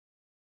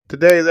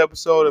Today's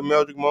episode of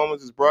Meldrick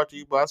Moments is brought to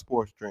you by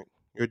Sports Drink,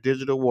 your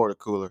digital water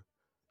cooler.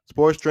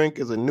 Sports Drink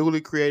is a newly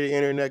created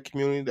internet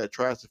community that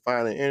tries to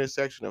find an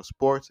intersection of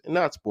sports and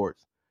not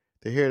sports.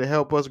 They're here to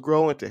help us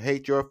grow and to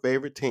hate your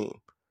favorite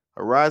team.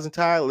 A rising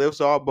tide lifts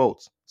all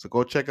boats, so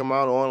go check them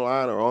out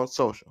online or on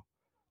social.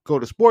 Go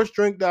to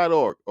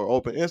sportsdrink.org or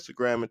open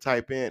Instagram and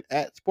type in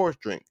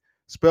 @sportsdrink,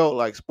 spelled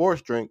like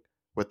sports drink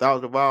without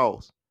the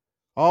vowels.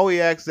 All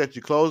we ask is that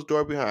you close the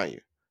door behind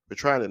you. We're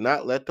trying to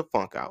not let the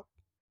funk out.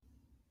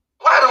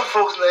 Why don't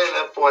folks name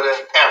that boy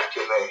that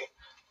African name?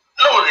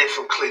 No, they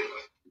from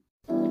Cleveland.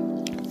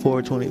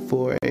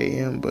 4:24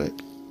 a.m., but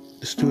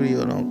the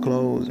studio don't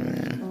close,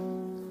 man.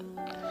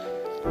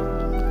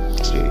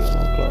 Studio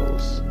don't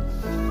close.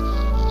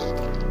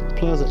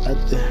 Plus,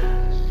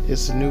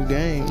 it's a new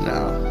game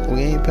now.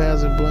 We ain't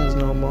passing blunts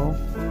no more.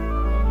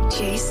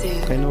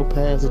 Jason, ain't no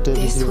passing to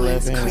this the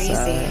one's left hand crazy.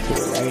 side, to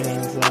the right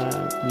hand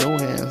side, no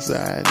hand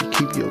side. You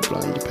keep your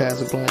blunt. You pass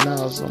a blunt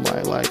now,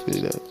 somebody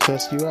likely to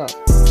cuss you out.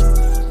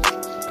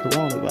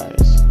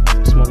 Coronavirus.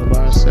 Smoking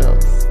by herself.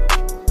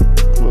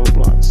 Little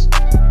blunts.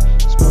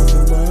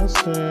 Smoking by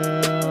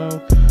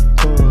herself.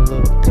 Pull a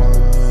little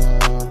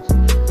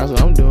blunt. That's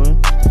what I'm doing.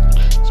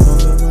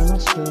 Smoking by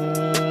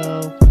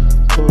myself.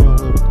 Pull a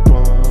little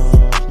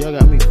blunt. Y'all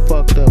got me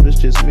fucked up. It's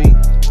just me.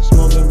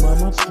 Smoking by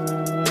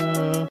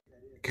myself.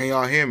 Can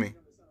y'all hear me?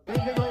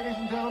 Ladies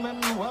and gentlemen,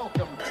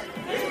 welcome.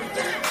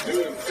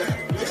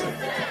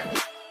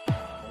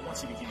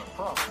 Once he became a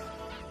pro,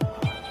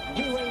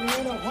 he weighed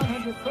in at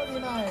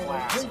 139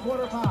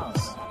 3/4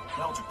 pounds.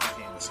 Meldrick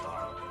became the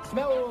star.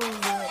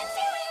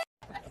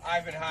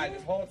 I've been high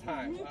this whole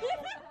time.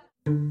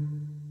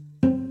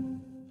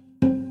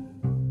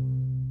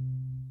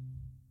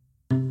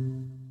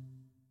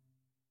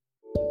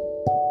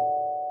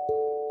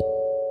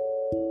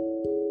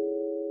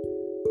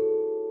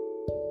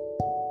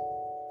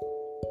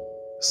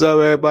 What's up,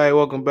 everybody?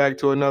 Welcome back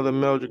to another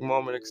Meldrick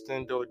Moment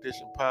Extendo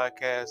Edition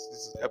podcast. This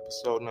is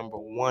episode number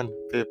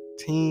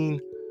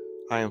 115.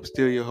 I am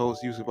still your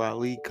host, Yusuf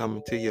Ali,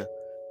 coming to you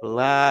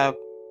live,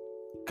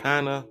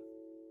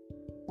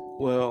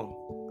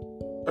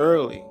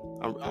 early.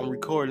 I'm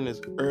recording this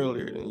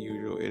earlier than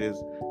usual. It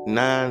is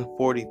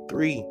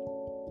 9:43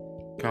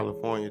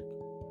 California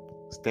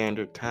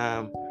Standard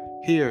Time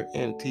here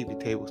in TV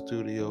Table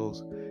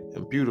Studios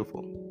in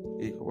beautiful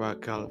Eagle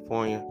Rock,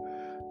 California.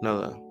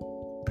 Another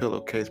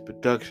Pillowcase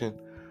production.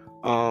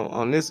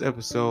 On this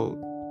episode,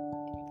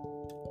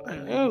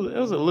 it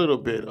was a little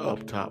bit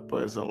up top,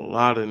 but it's a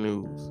lot of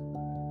news.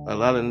 A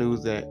lot of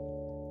news that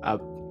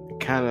I've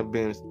kind of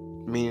been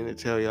meaning to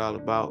tell y'all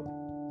about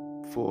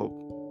for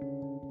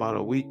about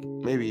a week,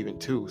 maybe even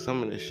two.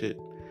 Some of the shit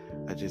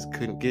I just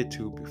couldn't get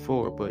to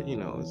before, but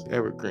it's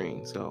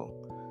evergreen, so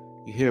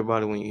you hear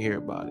about it when you hear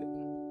about it.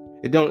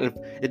 It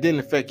didn't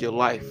affect your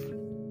life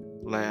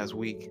last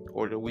week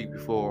or the week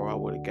before, or I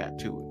would have got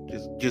to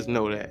it. Just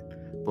know that.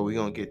 But we're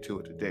gonna get to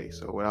it today.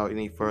 So without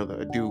any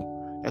further ado,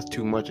 that's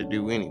too much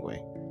ado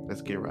anyway.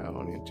 Let's get right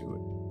on into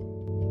it.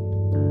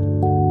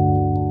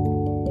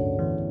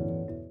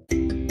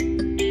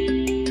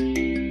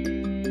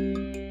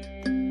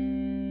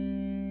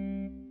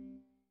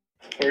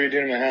 What are you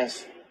doing in my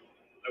house?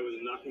 I was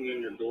knocking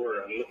on your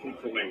door. I'm looking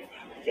for my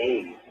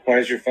phone. Why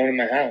is your phone in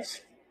my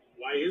house?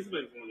 Why is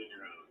my phone in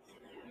your house?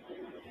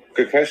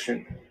 Good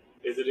question.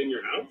 Is it in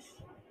your house?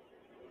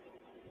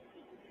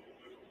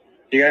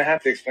 You're gonna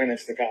have to explain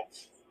this to the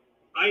cops.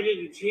 I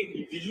didn't take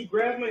it. Did you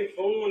grab my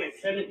phone when I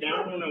set it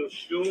down when I was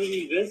showing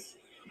you this?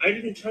 I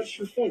didn't touch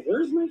your phone.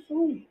 Where's my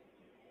phone?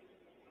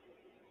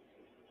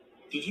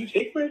 Did you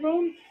take my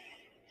phone?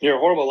 You're a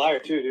horrible liar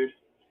too, dude.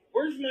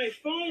 Where's my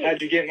phone? How'd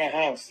you get in my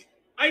house?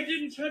 I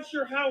didn't touch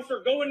your house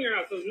or go in your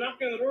house. I was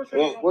knocking on the door.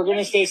 Well, we're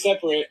gonna stay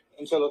separate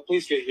until the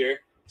police get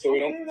here, so we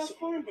don't. Okay, that's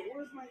fine, but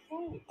where's my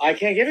phone? I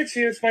can't give it to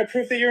you. It's my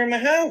proof that you're in my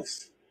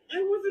house.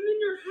 I wasn't in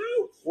your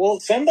house. Well,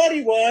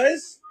 somebody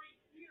was.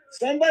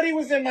 Somebody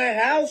was in my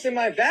house, and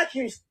my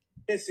vacuum's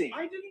missing.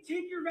 I didn't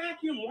take your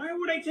vacuum. Why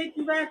would I take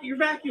your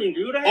vacuum,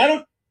 dude? I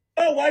don't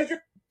know. Why is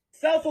your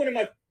cell phone in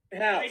my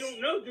house? I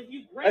don't know. Did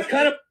you grab That's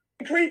kind of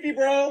creepy,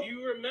 bro. Do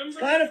you remember? It's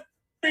kind of I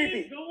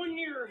creepy. didn't go into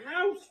your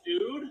house,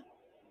 dude.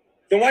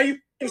 Then why are you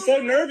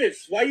so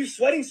nervous? Why are you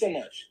sweating so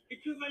much?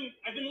 Because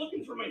I've been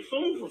looking for my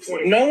phone for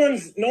 20 No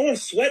minutes. one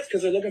sweats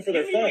because they're looking for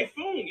their Give me phone. my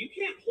phone. You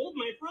can't hold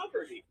my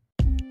property.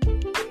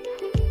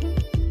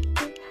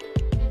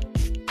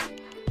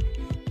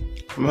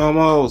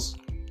 Momos,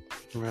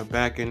 we're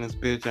back in this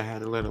bitch. I had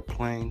to let a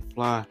plane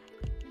fly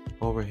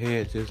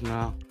overhead just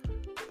now,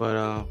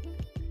 but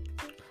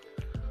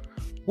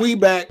we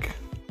back.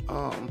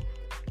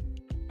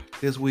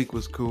 This week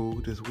was cool.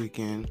 This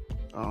weekend,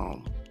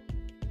 I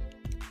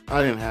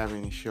didn't have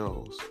any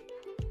shows,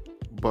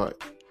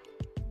 but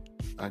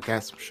I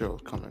got some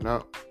shows coming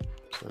up,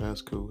 so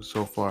that's cool.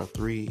 So far,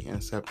 3 in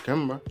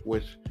September,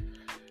 which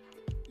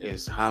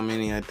is how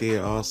many I did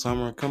all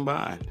summer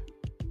combined,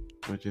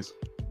 which is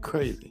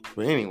crazy.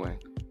 But anyway,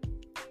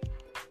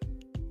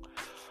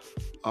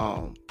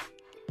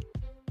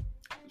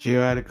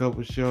 Jill had a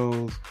couple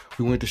shows.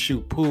 We went to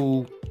shoot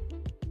pool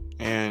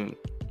And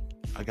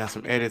I got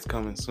some edits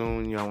coming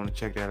soon. Y'all want to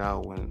check that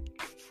out. I'm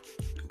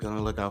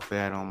gonna look out for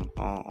that on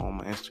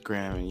my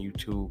Instagram and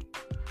YouTube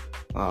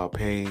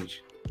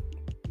page.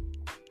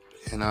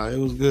 And it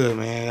was good,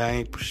 man. I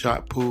ain't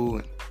shot pool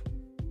in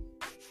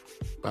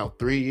about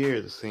 3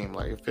 years, it seemed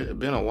like. It had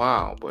been a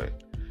while,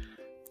 but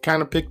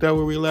kind of picked up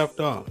where we left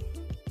off.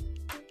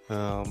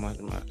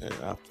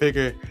 I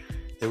figured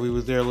if we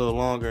was there a little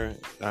longer,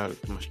 my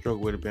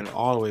stroke would have been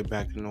all the way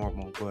back to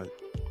normal. But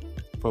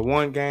for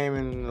one game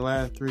in the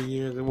last 3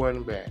 years, it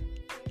wasn't bad.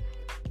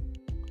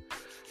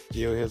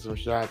 Gio hit some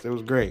shots. It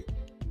was great.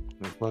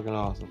 It was fucking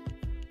awesome.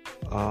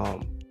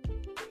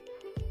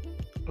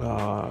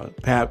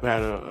 Pap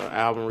had an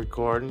album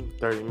recording,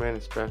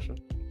 30-minute special.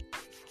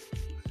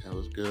 That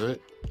was good.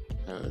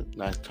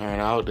 Nice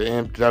turnout. The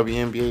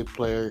WNBA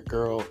player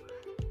girl,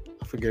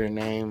 I forget her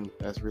name,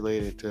 that's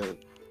related to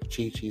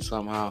Chi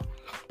somehow.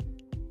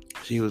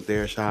 She was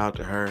there. Shout out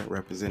to her,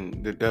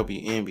 representing the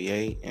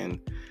WNBA and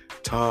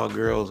tall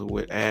girls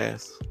with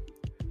ass.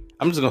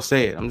 I'm just gonna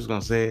say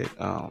it.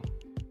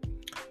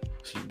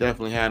 She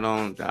definitely had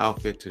on the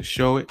outfit to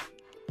show it,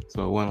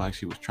 so it wasn't like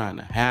she was trying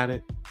to hide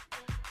it.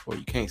 Or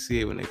you can't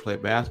see it when they play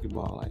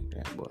basketball like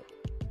that, but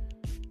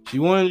she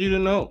wanted you to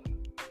know.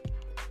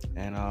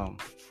 And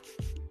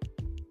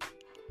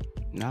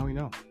now we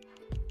know.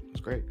 It's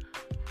great.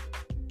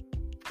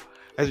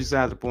 That's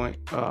besides the point.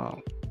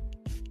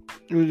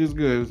 It was just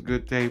good. It was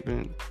good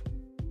taping.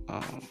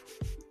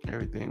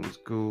 Everything was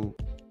cool.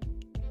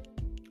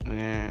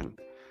 And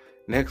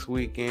next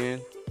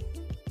weekend,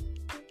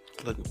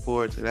 looking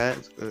forward to that.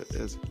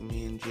 It's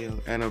me and Jill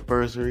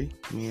anniversary.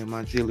 Me and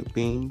my Jilly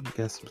Bean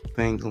got some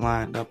things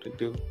lined up to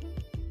do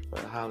for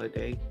the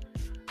holiday.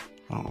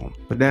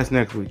 But that's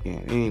next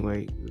weekend.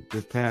 Anyway,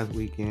 this past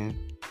weekend,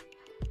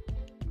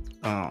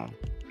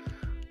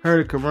 heard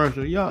a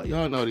commercial.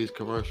 Y'all know these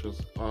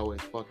commercials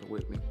always fucking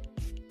with me.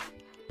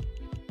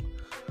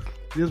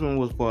 This one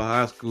was for a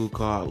high school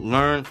called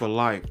Learn for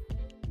Life,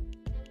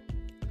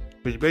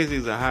 which basically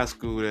is a high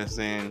school that's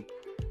saying,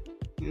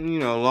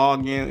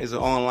 log in is an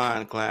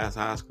online class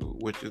high school,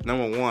 which is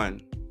number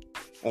one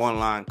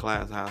online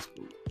class high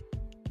school.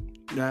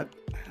 That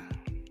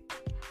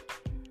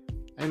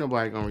ain't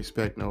nobody gonna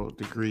respect no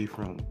degree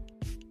from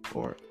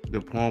or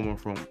diploma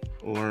from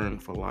Learn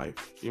for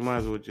Life. You might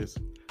as well just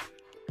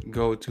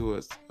go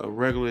to a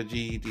regular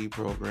GED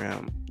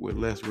program with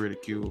less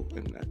ridicule,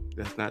 and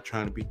that's not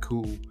trying to be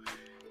cool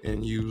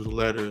and use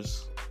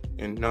letters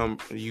and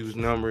use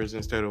numbers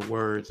instead of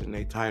words in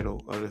their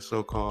title of the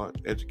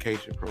so-called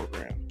education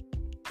program.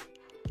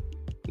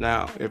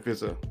 Now, if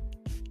it's a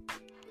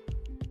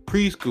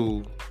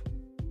preschool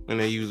and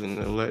they're using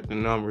the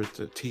numbers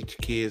to teach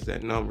kids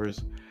that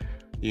numbers,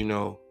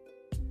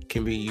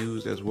 can be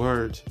used as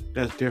words,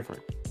 that's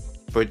different.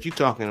 But you're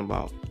talking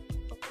about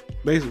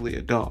basically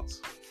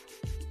adults.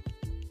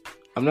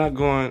 I'm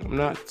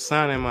not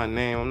signing my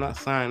name. I'm not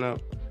signing up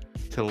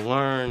to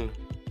learn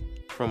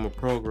from a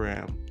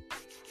program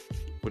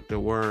with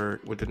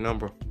the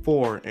number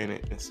 4 in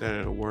it instead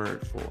of the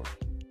word for.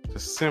 It's a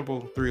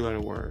simple 3-letter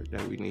word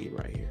that we need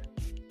right here.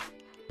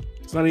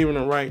 It's not even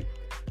the right,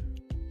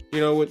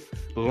 with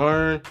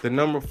learn, the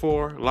number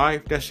 4,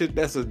 life, that's a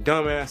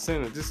dumbass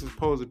sentence. This is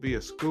supposed to be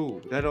a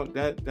school.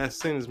 That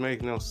sentence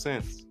makes no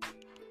sense.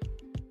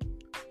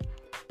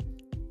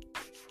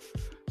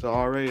 So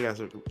already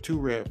that's 2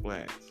 red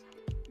flags.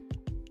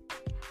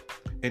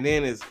 And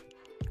then it's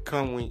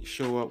come when you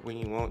show up when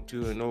you want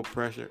to and no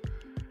pressure.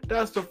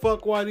 That's the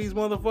fuck why these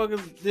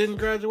motherfuckers didn't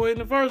graduate in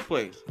the first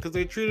place. Because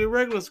they treated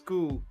regular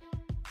school.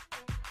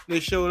 They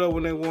showed up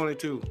when they wanted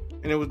to.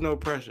 And there was no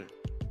pressure.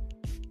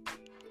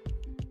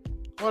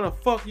 Why the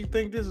fuck you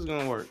think this is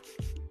going to work?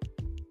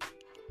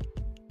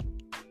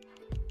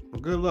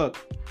 Well, good luck.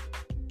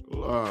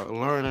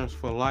 Learners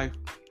for life.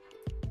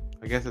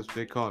 I guess that's what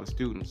they call the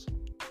students.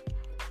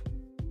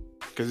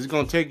 Because it's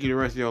going to take you the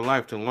rest of your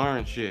life to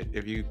learn shit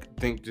if you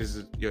think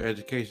your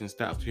education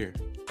stops here.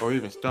 Or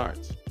even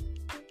starts.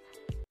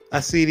 I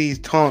see these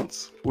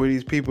taunts where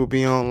these people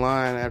be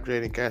online after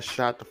they got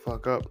shot the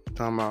fuck up.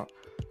 Talking about,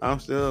 I'm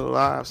still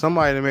alive.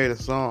 Somebody made a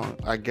song,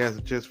 I guess,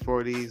 just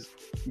for these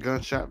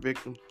gunshot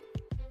victims.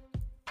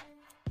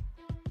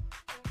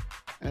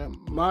 And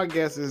my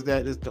guess is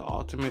that it's the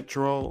ultimate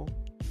troll.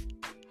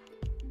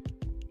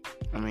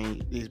 I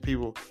mean, these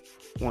people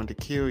wanted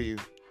to kill you.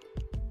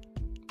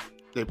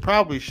 They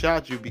probably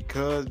shot you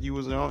because you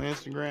was on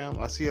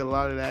Instagram. I see a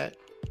lot of that.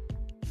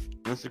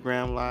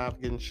 Instagram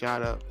Live getting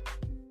shot up.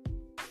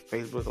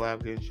 Facebook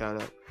Live getting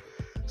shot up.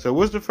 So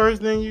what's the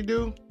first thing you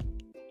do?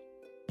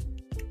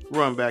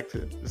 Run back to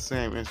the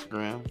same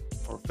Instagram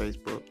or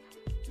Facebook.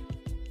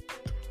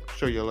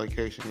 Show your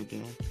location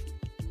again.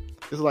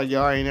 It's like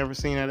y'all ain't never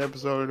seen that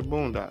episode of the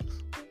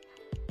Boondocks.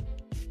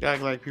 Y'all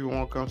act like people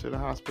won't come to the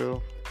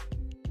hospital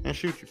and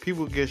shoot you.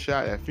 People get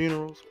shot at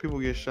funerals. People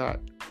get shot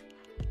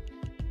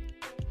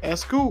at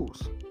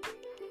schools.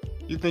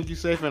 You think you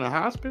safe in a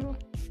hospital?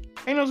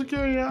 Ain't no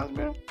security in the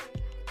hospital.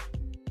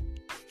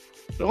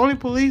 The only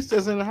police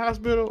that's in the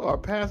hospital are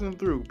passing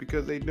through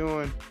because they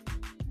doing,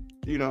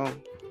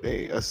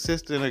 they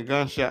assisting a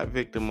gunshot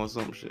victim or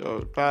some shit,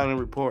 or filing a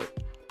report.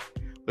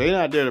 They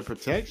not there to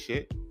protect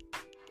shit.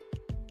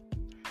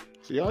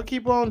 So y'all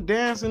keep on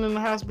dancing in the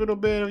hospital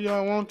bed if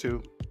y'all want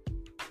to.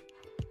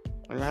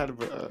 I had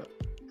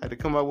to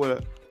come up with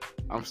a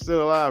 "I'm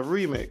Still Alive"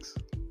 remix,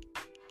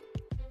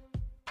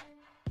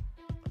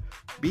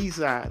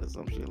 B-side or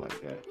some shit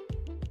like that.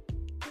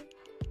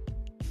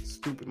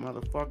 Stupid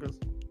motherfuckers.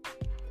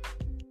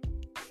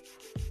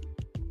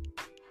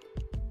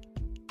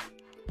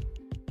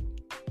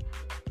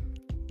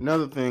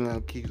 Another thing,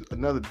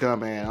 another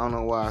dumb ad. I don't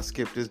know why I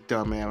skipped this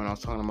dumb ad when I was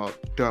talking about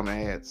dumb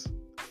ads.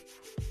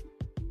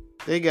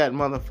 They got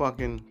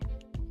motherfucking,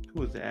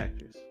 who is the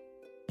actress?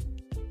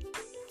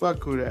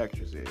 Fuck who the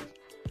actress is.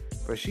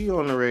 But she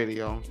on the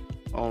radio,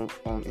 on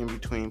In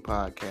Between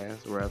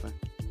Podcasts, rather.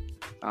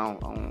 I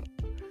don't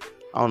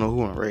know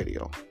who on the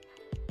radio.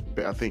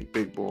 But I think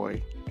Big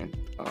Boy and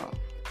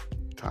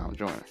Tom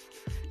Joyner.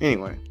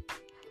 Anyway,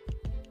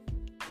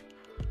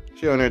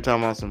 she on there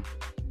talking about some,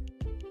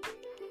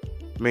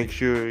 make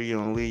sure you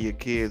don't leave your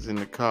kids in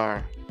the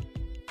car.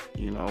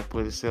 You know,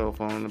 put a cell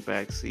phone in the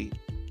back seat.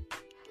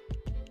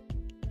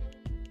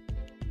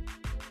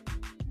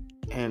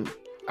 And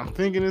I'm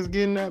thinking it's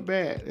getting that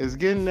bad. It's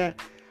getting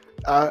that.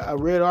 I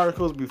read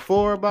articles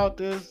before about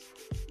this,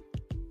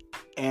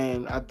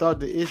 and I thought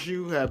the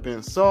issue had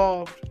been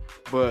solved,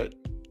 but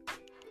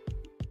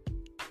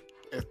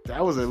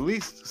that was at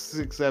least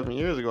 6-7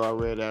 years ago. I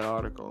read that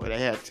article. They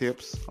had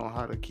tips on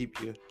how to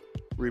keep you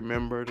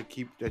remember to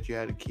keep that you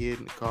had a kid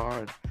in the car,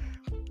 and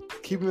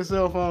keeping the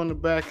cell phone in the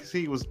back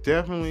seat was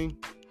definitely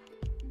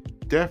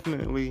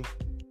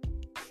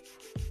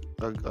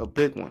a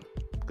big one.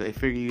 They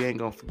figure you ain't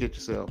gonna forget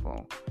your cell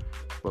phone,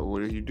 but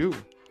what do you do?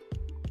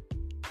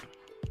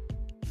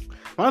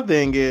 My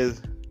thing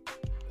is,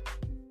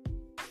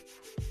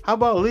 how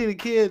about leave the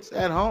kids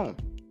at home?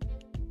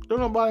 Don't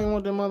nobody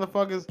want them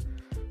motherfuckers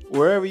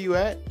wherever you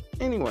at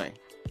anyway.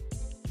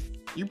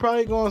 You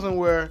probably going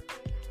somewhere,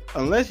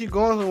 unless you're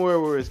going somewhere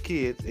where it's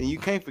kids, and you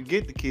can't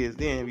forget the kids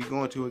then if you're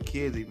going to a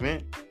kids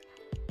event.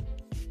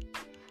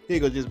 You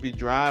gonna just be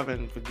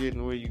driving,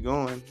 forgetting where you're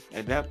going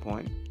at that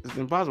point. It's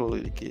impossible to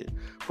leave the kid.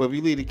 But if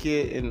you leave the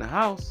kid in the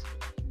house,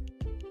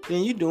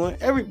 then you're doing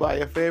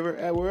everybody a favor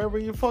at wherever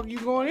the fuck you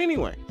going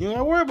anyway. You don't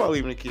have to worry about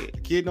leaving the kid.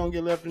 The kid don't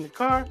get left in the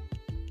car.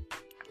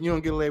 You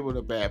don't get labeled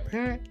a bad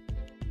parent.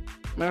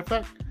 Matter of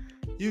fact,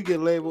 you get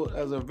labeled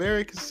as a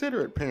very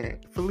considerate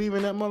parent for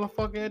leaving that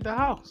motherfucker at the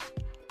house.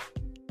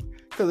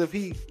 Because if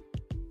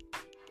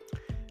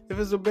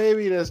it's a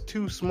baby that's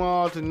too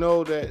small to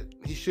know that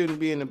he shouldn't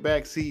be in the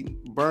back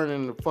seat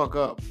burning the fuck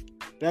up,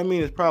 that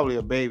means it's probably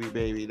a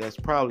baby that's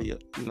probably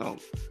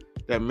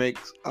that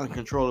makes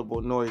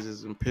uncontrollable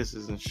noises and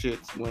pisses and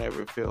shits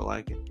whenever it feel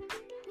like it.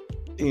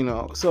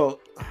 So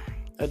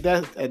at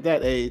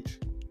that age,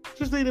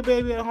 just leave the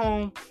baby at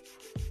home.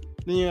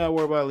 Then you gotta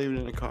worry about leaving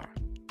it in the car.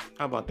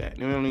 How about that?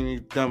 You don't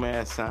need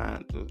dumbass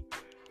signs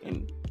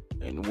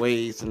and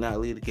ways to not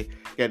leave the kid.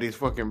 Got this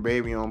fucking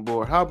baby on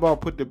board. How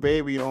about put the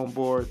baby on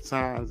board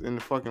signs in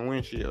the fucking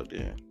windshield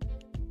then?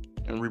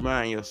 And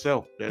remind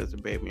yourself that it's a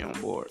baby on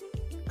board.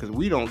 Because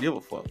we don't give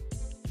a fuck.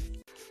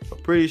 I'm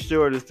pretty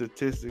sure the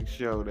statistics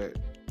show that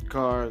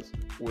cars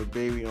with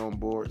baby on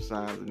board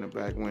signs in the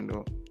back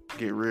window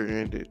get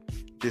rear-ended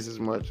just as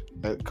much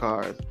as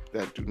cars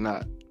that do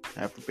not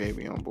have the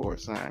baby on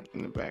board sign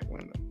in the back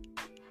window.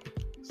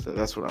 So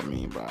that's what I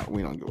mean by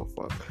we don't give a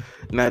fuck.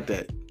 Not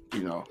that,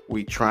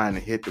 we trying to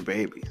hit the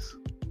babies.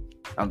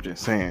 I'm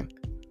just saying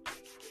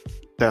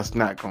that's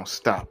not going to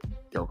stop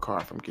your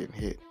car from getting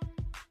hit.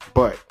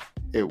 But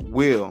it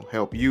will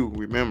help you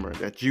remember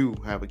that you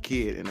have a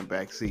kid in the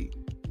back seat.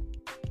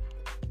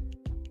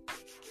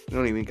 You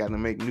don't even got to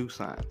make new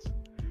signs.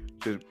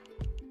 Just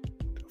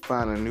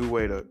find a new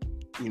way to,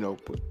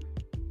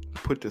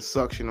 put the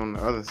suction on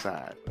the other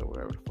side or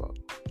whatever the fuck.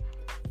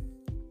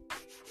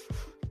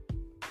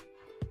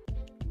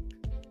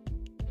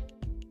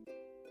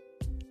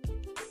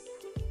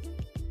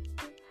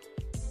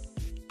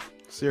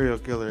 Serial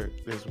killer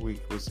this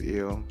week was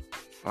ill.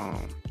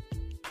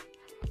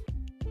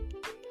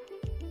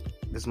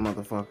 This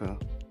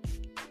motherfucker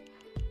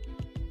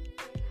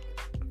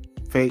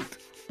faked,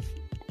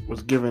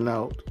 was giving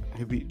out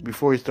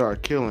before he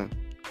started killing.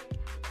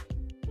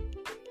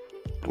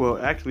 Well,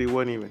 actually, it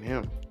wasn't even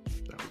him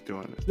that was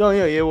doing this. No,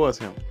 yeah, it was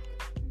him.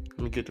 Let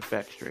me get the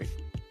facts straight.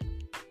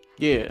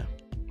 Yeah,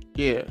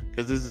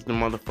 because this is the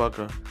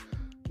motherfucker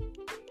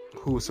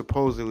who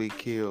supposedly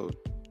killed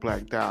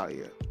Black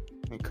Dahlia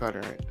and cut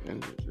her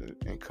in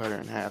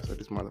half. So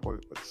this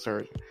motherfucker was a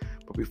surgeon.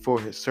 But before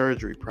his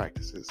surgery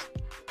practices,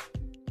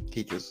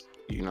 he just,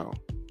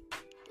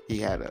 he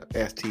had a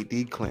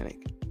STD clinic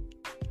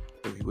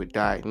where he would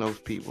diagnose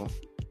people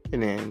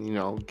and then,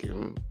 give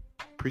them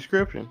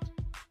prescriptions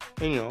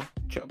and,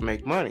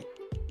 make money.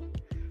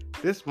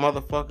 This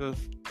motherfucker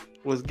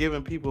was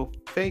giving people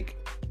fake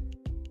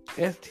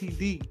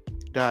STD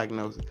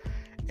diagnosis,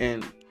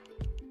 and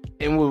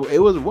it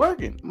was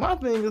working. My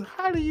thing is,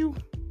 how the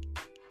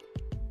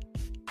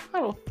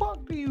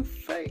fuck do you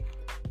fake?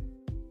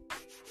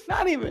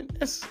 Not even,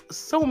 it's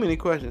so many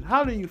questions.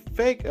 How do you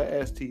fake a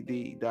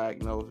STD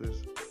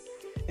diagnosis?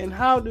 And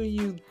how do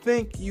you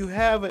think you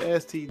have an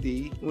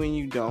STD when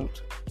you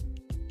don't?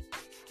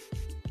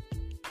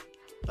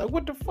 Like,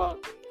 what the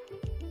fuck?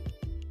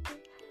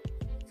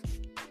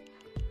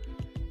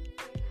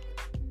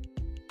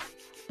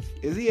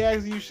 Is he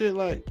asking you shit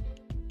like,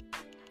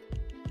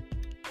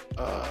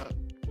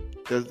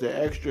 does the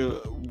extra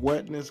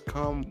wetness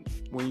come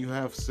when you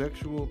have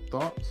sexual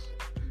thoughts?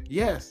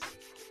 Yes.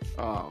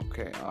 Oh,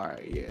 okay. All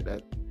right. Yeah,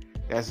 that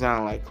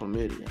sounds like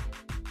chlamydia.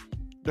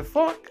 The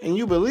fuck? And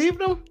you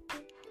believed him?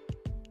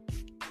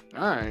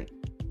 All right.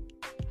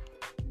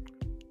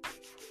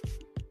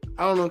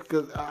 I don't know,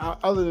 because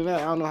other than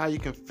that, I don't know how you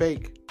can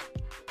fake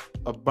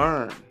a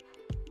burn.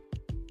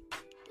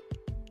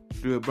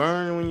 Do it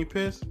burn when you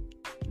piss?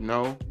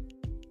 No.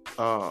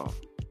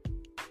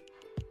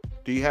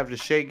 Do you have to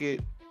shake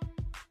it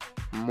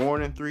more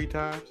than 3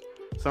 times?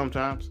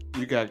 Sometimes.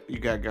 You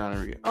got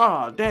gonorrhea.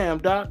 Oh, damn,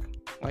 doc.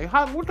 Like,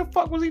 what the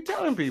fuck was he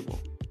telling people?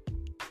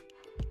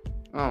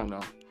 I don't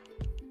know.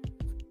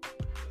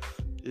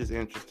 It's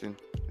interesting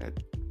that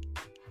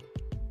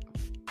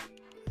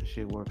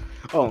shit work.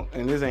 Oh,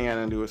 and this ain't got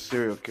nothing to do with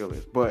serial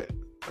killers, but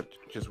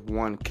just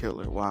one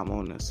killer while I'm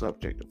on the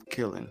subject of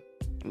killing.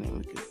 And then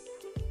we could,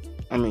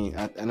 I mean,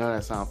 I know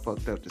that sounds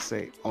fucked up to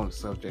say on the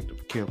subject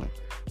of killing,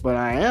 but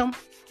I am.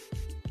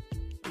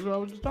 That's what I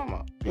was just talking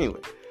about.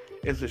 Anyway,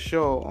 it's a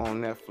show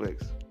on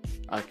Netflix,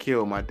 I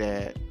Killed My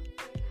Dad.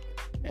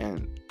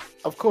 And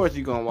of course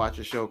you're gonna watch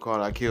a show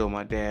called I Killed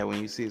My Dad when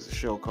you see it's a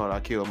show called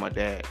I Killed My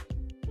Dad.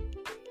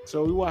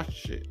 So we watched the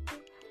shit.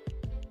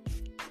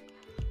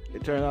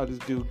 It turned out this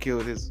dude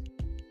killed his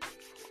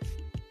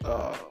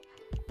I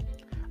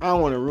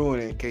don't want to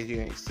ruin it in case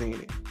you ain't seen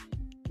it,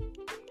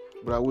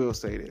 but I will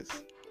say this.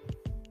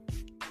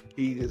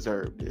 He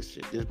deserved this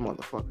shit. This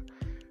motherfucker.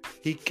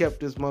 He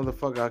kept this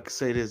motherfucker. I could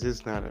say this.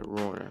 It's not a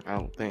ruiner. I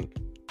don't think.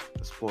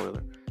 A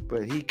spoiler.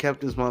 But he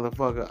kept this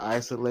motherfucker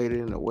isolated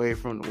and away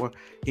from the world.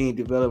 He ain't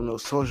developed no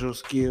social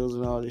skills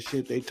and all this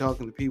shit. They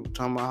talking to people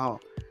talking about how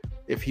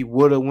if he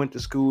would have went to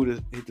school,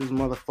 this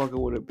motherfucker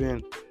would have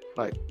been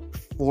like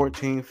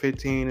 14,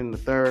 15 in the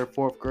 3rd,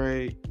 4th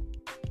grade.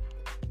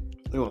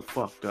 It was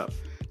fucked up.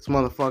 This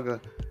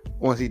motherfucker,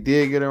 once he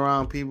did get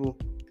around people,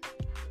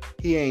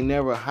 he ain't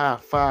never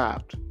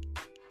high-fived.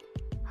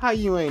 How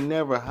you ain't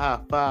never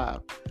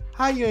high-fived?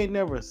 How you ain't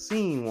never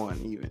seen one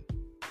even?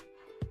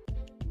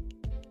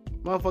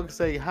 Motherfucker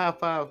say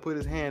high-five, put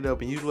his hand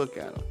up, and you look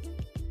at him.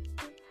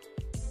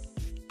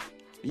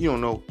 You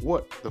don't know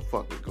what the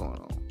fuck is going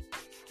on.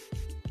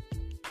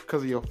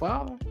 Because of your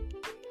father?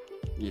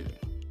 Yeah.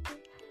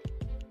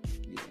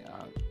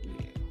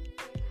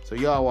 So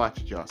y'all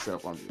watch it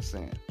yourself, I'm just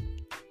saying.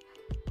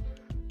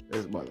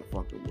 This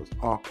motherfucker was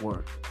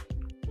awkward.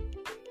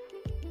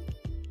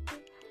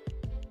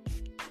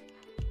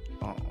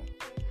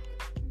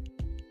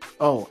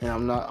 Oh,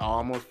 and I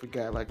almost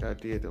forgot like I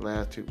did the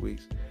last 2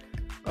 weeks.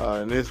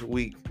 And this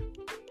week,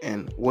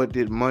 and what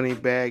did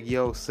Moneybag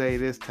Yo say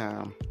this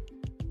time?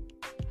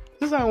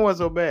 This time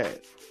wasn't so bad.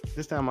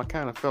 This time I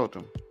kind of felt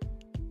him.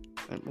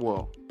 And,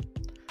 well,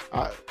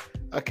 I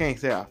can't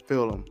say I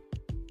feel him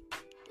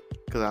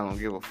because I don't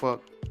give a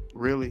fuck,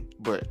 really.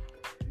 But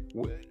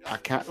I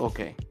can't.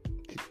 Okay,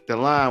 the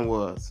line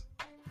was,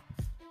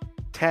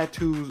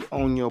 "Tattoos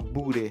on your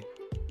booty.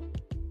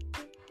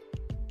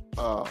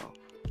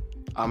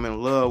 I'm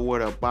in love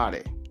with her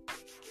body."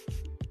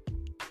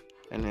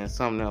 And then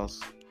something else.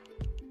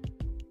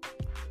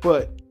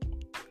 But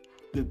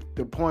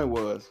the point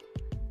was,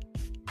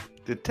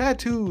 the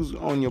tattoos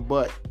on your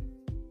butt,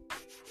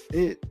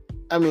 you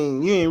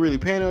ain't really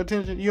paying no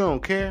attention. You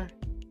don't care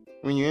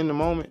when you're in the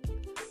moment.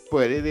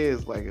 But it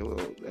is like a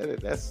little,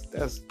 that's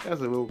a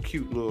little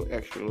cute little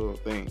extra little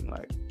thing.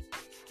 Like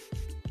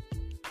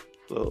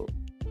little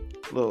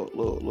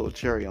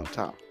cherry on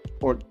top.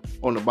 Or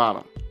on the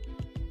bottom.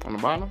 On the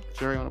bottom?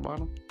 Cherry on the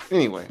bottom?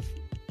 Anyway,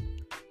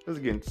 let's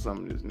get into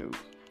some of this news.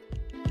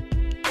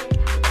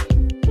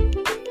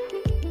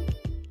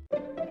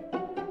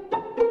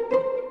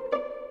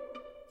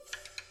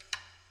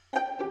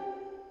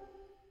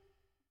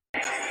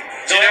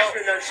 Don't ask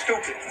me nothing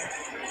stupid.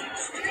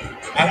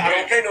 I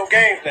don't play no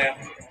games now.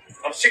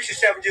 I'm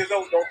 67 years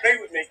old. Don't play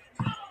with me.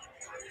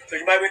 So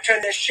you might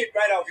return that shit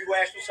right off. You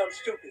ask me something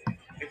stupid.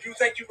 If you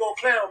think you're going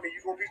to clown me,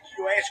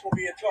 your ass going to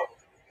be in trouble.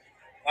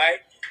 All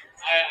right?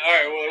 All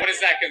right, well, what is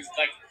that?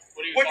 Like,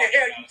 what the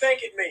hell you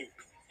think it means?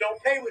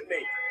 Don't play with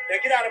me. Now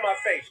get out of my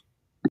face.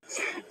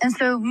 And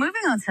so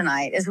moving on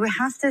tonight is we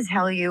have to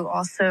tell you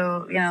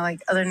also,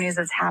 like other news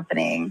that's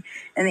happening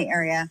in the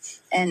area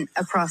and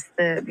across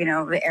the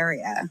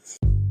area.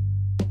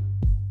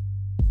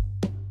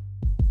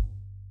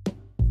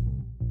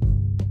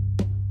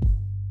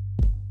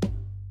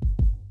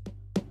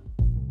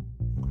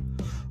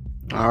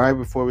 All right,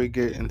 before we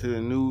get into the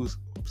news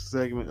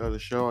segment of the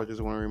show, I just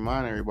want to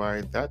remind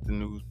everybody that the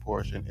news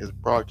portion is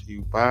brought to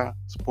you by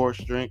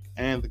Sports Drink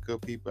and the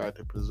good people at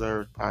the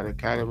Preserved Pot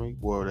Academy,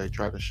 where they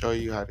try to show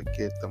you how to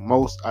get the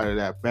most out of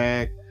that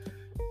bag.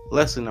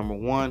 Lesson number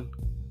 1,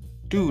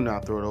 Do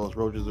not throw those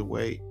roaches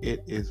away.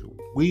 It is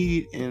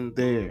weed in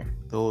there.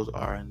 Those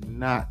are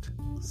not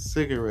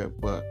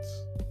cigarette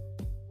butts.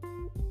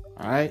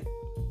 Alright?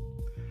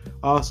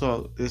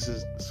 Also, this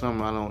is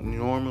something I don't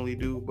normally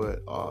do, but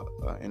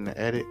in the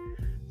edit,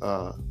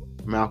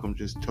 Malcolm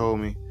just told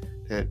me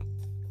that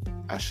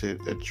I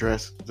should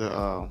address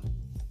the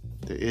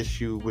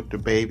issue with the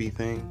baby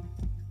thing.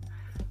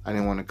 I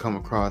didn't want to come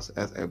across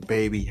as a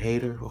baby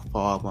hater for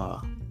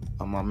all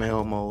my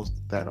male moles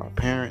that are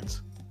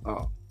parents.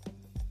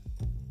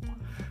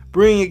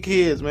 Bring your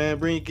kids, man.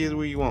 Bring your kids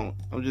where you want.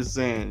 I'm just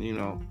saying,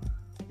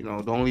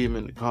 don't leave them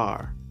in the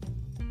car.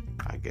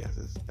 I guess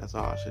that's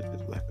all. I should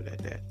just left it at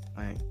that.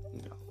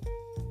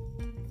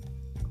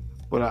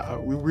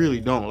 But we really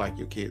don't like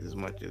your kids as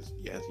much as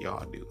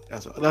y'all do.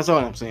 That's all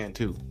I'm saying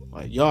too.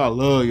 Like, y'all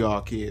love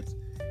y'all kids.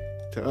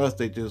 To us,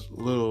 they just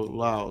little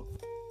loud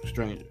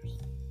strangers.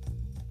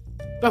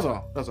 That's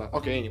all.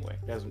 Okay, anyway,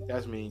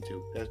 that's mean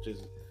too.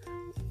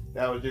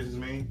 That was just as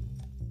mean.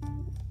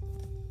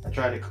 I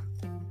tried to.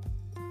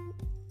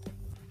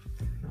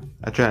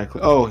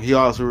 Oh, he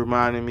also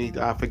reminded me.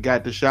 I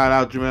forgot to shout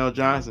out Jamel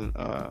Johnson.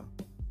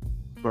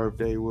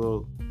 Birthday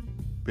will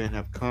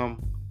have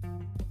come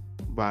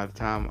by the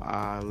time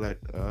I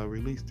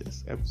release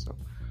this episode.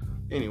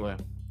 Anyway,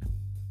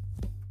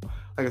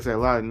 like I said, a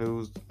lot of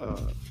news. I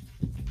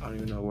don't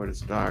even know where to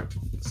start.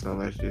 So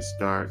let's just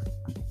start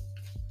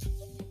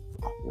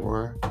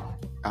where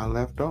I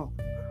left off.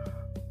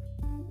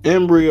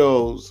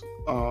 Embryos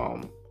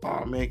are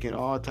making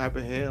all type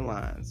of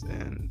headlines,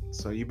 and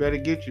so you better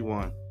get you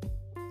one.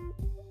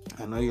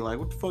 I know you're like,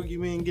 what the fuck you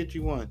mean get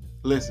you one?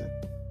 Listen,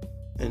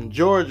 in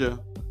Georgia,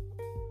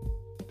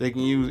 they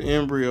can use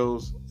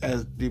embryos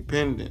as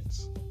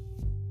dependents.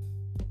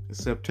 In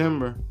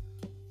September,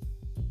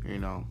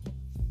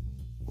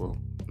 well,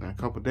 in a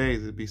couple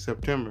days, it'll be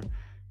September.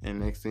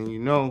 And next thing you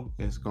know,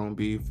 it's going to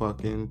be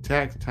fucking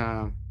tax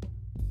time.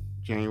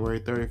 January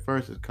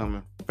 31st is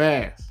coming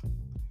fast.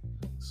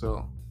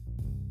 So,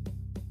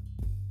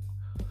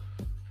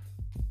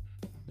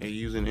 they're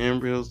using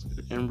embryos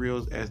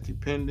as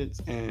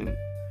dependents. And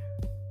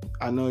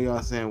I know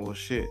y'all saying, well,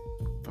 shit,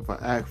 if I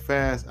act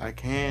fast, I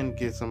can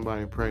get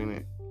somebody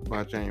pregnant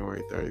by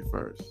January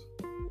 31st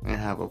and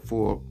have a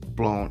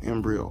full-blown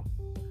embryo.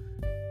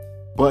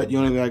 But you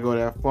only got to go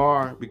that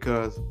far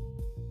because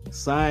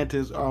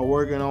scientists are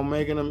working on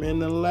making them in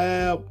the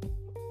lab.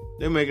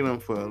 They're making them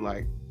for,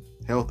 like,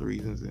 health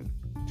reasons and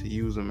to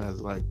use them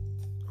as, like,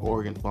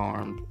 organ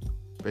farms,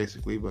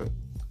 basically. But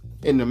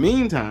in the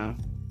meantime,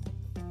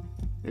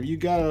 if you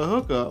got a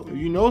hookup, if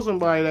you know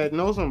somebody that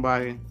know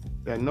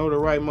the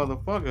right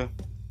motherfucker,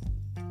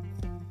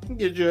 you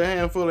get you a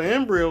handful of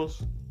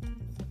embryos.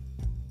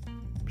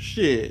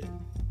 Shit,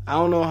 I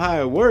don't know how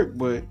it worked,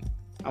 but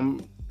all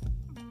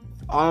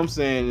I'm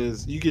saying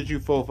is you get you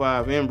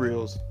 4-5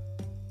 embryos.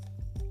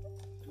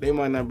 They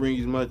might not bring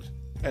you as much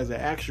as an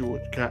actual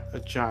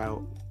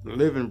child, a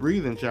living,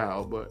 breathing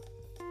child, but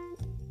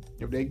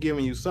if they're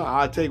giving you something,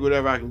 I'll take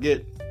whatever I can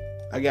get.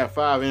 I got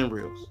 5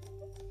 embryos.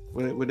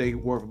 Would they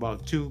worth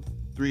about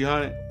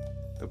 $200-300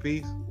 a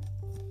piece?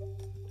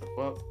 The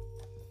fuck?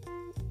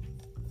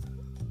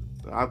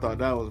 So I thought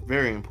that was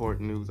very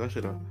important news.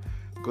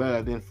 Glad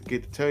I didn't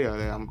forget to tell y'all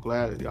that. I'm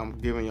glad that I'm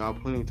giving y'all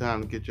plenty of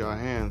time to get y'all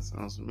hands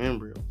on some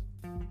embryos.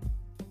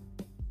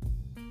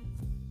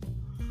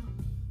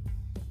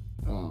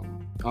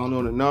 I don't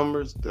know the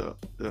numbers, the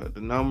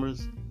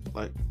numbers,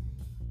 like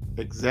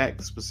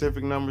exact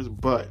specific numbers,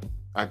 but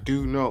I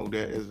do know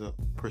there is a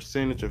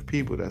percentage of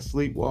people that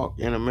sleepwalk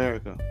in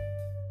America.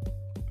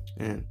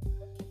 And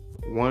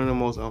one of the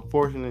most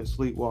unfortunate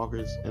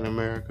sleepwalkers in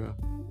America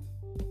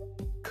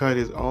cut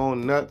his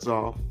own nuts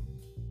off,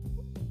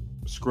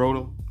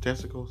 scrotum,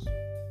 testicles,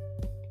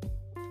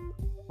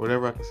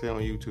 whatever I can say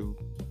on YouTube,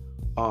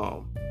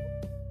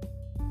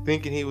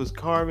 thinking he was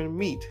carving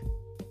meat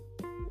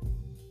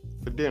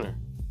for dinner.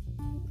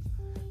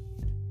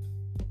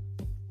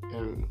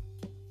 And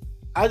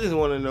I just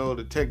want to know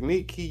the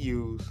technique he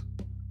used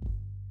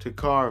to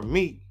carve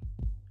meat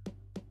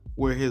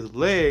where his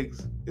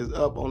legs is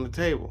up on the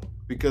table.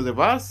 Because if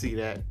I see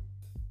that,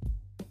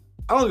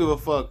 I don't give a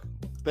fuck.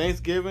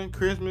 Thanksgiving,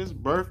 Christmas,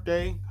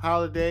 birthday,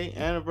 holiday,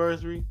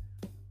 anniversary,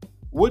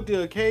 what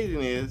the occasion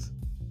is,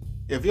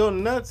 if your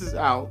nuts is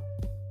out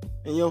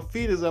and your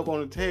feet is up on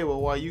the table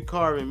while you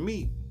carving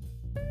meat,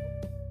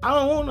 I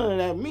don't want none of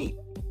that meat.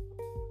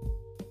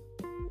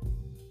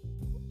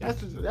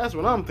 That's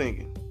what I'm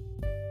thinking.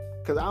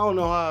 Because I don't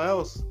know how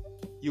else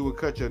you would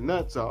cut your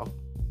nuts off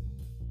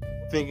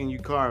thinking you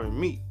carving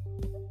meat.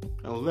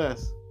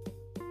 Unless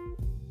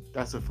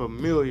that's a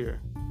familiar,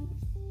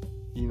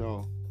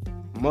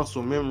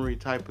 muscle memory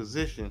type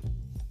position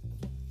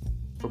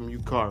from you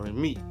carving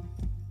meat.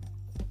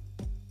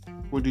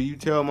 Well, do you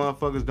tell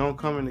motherfuckers don't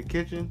come in the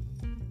kitchen?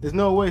 There's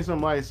no way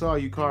somebody saw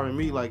you carving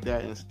meat like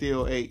that and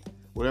still ate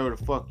whatever the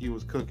fuck you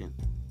was cooking.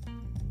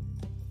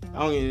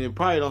 It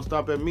probably don't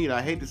stop at meat.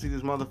 I hate to see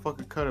this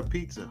motherfucker cut a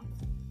pizza.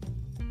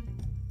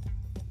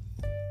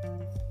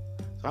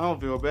 So I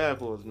don't feel bad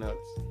for his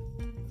nuts.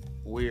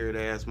 Weird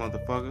ass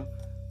motherfucker.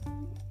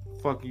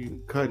 fuck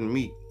you cutting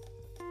meat?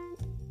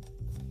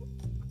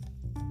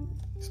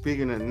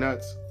 Speaking of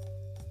nuts,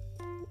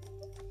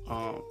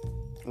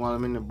 while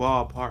I'm in the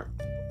ballpark,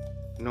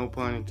 no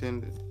pun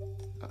intended,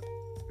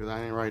 because I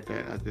didn't write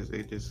that.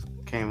 It just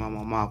came out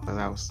my mouth as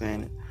I was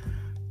saying it.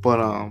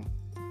 But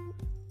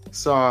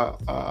saw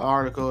an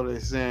article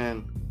that's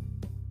saying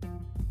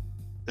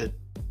that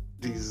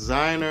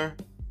designer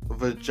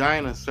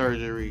vagina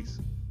surgeries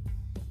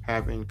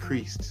have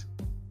increased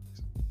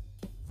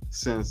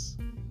since,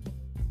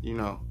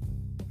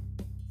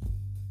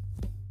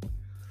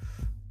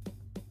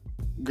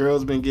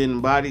 girls been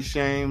getting body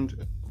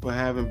shamed for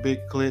having big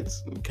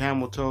clits and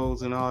camel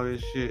toes and all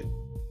this shit.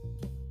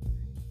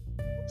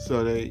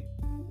 So they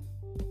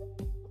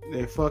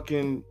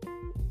fucking,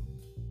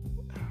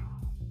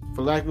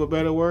 for lack of a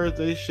better word,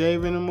 they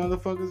shaving them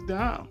motherfuckers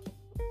down.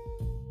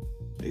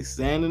 They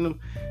sanding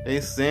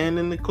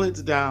the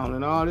clits down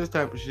and all this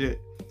type of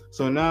shit.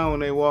 So now when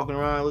they walking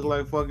around, look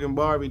like fucking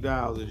Barbie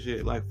dolls and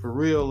shit. Like, for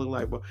real, look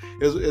like...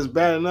 It's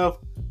bad enough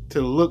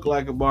to look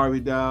like a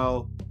Barbie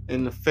doll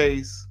in the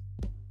face,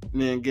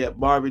 and then get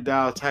Barbie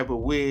doll type of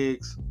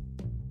wigs.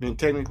 Then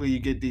technically you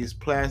get these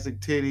plastic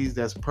titties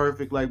that's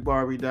perfect like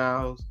Barbie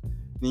dolls.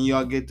 Then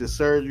y'all get the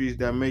surgeries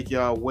that make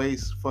y'all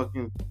waist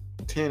fucking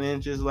 10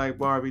 inches like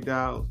Barbie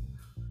dolls.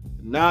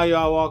 Now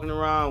y'all walking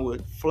around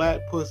with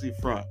flat pussy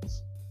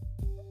fronts.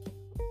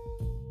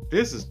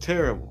 This is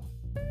terrible.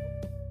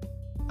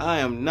 I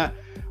am not...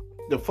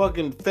 The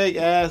fucking fake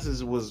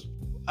asses was...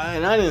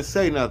 And I didn't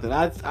say nothing.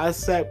 I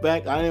sat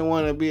back. I didn't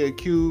want to be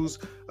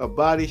accused of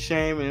body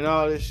shaming and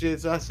all this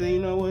shit. So I said, you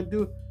know what,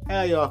 dude?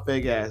 Have y'all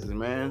fake asses,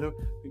 man.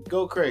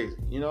 Go crazy.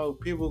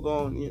 People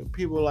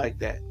like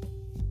that.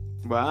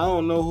 But I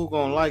don't know who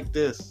gonna like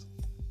this.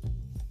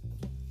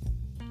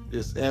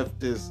 This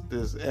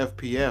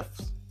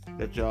FPFs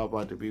that y'all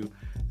about to be.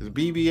 This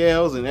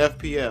BBLs and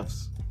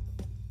FPFs.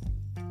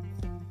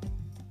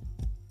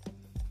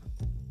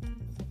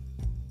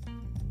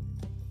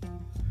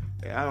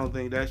 I don't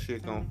think that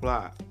shit gonna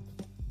fly.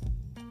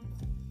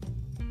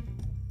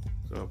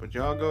 So, but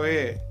y'all go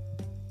ahead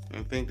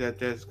and think that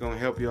that's gonna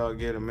help y'all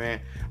get a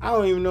man. I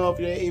don't even know if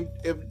they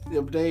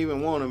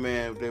even want a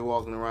man if they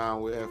walking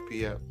around with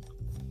FPF.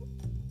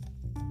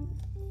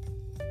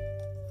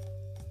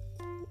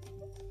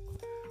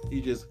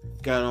 He just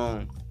got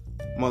on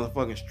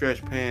motherfucking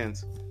stretch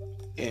pants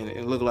and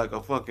it looked like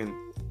a fucking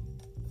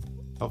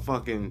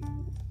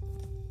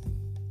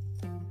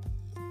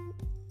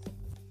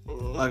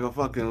like a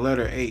fucking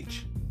letter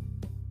H.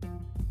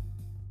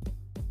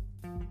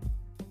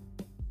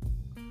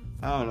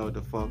 I don't know what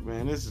the fuck,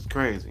 man. This is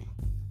crazy.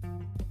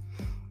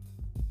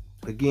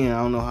 Again,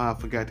 I don't know how I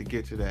forgot to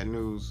get to that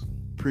news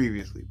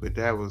previously, but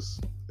that's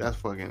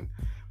fucking...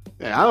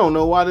 Man, I don't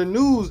know why the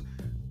news...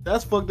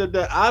 That's fucked up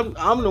that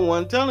I'm the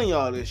one telling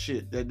y'all this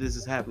shit, that this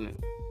is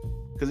happening.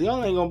 Because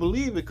y'all ain't gonna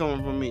believe it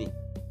coming from me.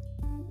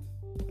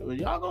 But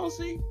y'all gonna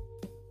see.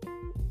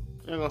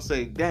 Y'all gonna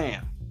say,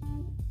 damn.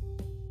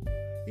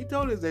 He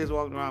told his days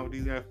walking around with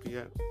these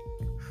FPFs.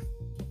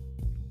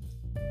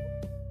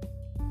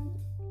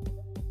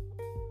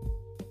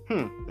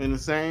 In the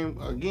same,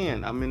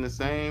 again, I'm in the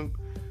same,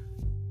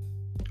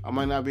 I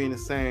might not be in the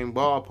same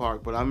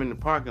ballpark, but I'm in the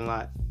parking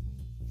lot.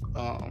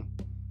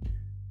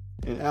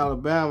 In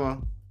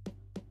Alabama,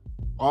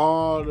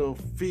 all the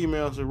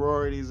female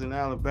sororities in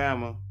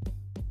Alabama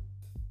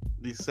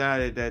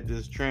decided that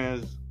this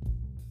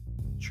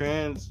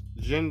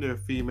transgender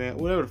female,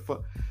 whatever the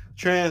fuck,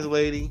 trans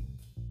lady,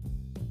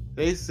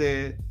 they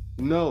said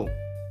no.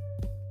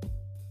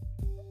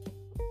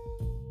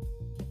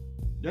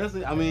 That's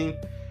it. I mean,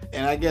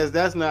 and I guess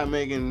that's not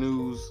making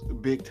news,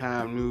 big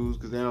time news,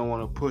 because they don't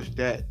want to push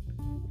that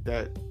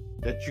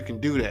you can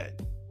do that,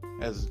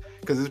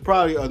 because it's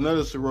probably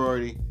another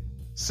sorority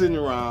sitting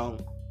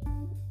around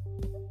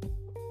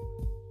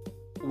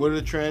with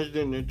a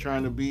transgender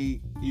trying to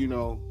be,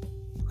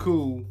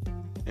 cool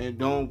and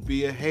don't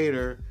be a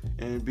hater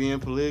and being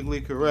politically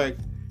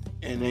correct,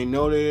 and they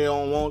know they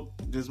don't want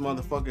this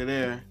motherfucker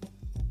there,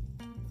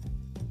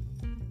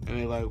 and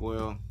they're like,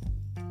 well,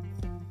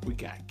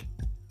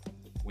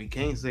 we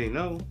can't say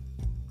no.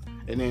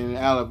 And then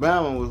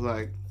Alabama was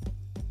like,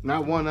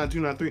 not one, not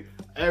two, not three,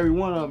 every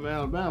one of them in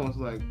Alabama was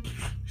like,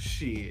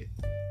 shit,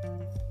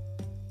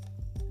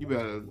 you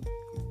better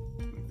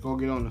go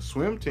get on the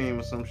swim team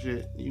or some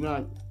shit. You're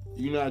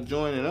not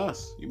joining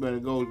us. You better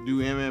go do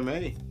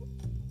MMA.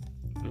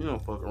 You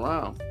don't fuck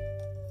around.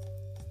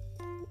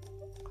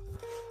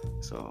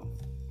 So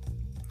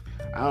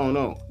I don't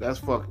know. That's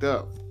fucked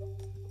up.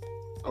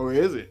 Or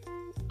is it?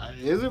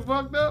 Is it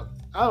fucked up?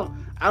 I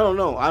don't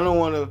know. I don't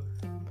want to.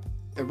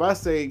 If I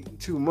say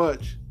too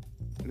much,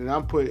 then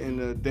I'm put in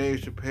the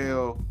Dave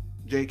Chappelle,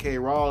 J.K.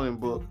 Rowling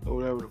book or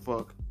whatever the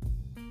fuck.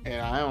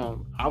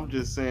 And I'm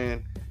just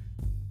saying,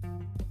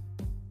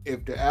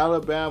 if the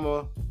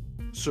Alabama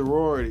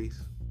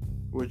sororities,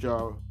 which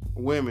are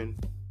women,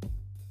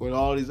 with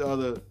all these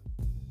other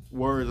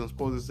words I'm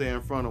supposed to say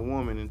in front of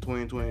woman in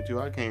 2022,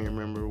 I can't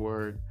remember the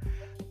word.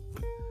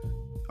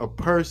 A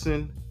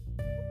person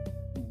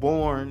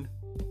born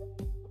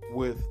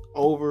with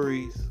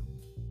ovaries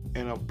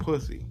and a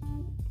pussy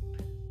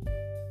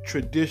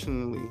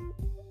traditionally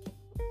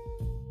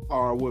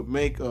are what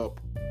make up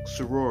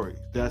sororities.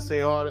 Did I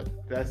say all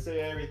that? Did I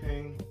say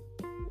everything?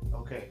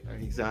 Okay,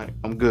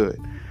 I'm good.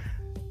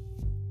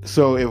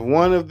 So if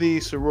one of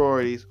these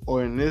sororities,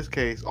 or in this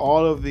case,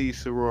 all of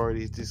these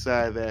sororities,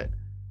 decide that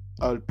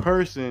a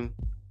person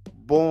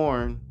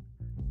born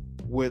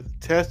with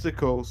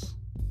testicles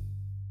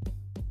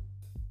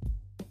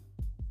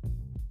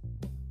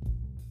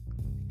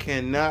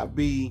cannot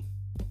be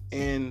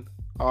in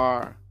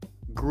our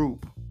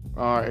group,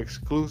 our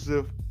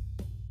exclusive,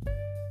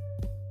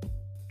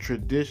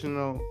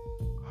 traditional,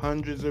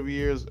 hundreds of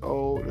years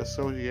old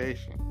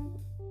association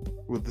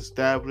with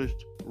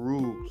established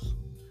rules,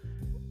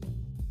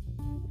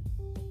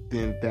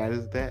 then that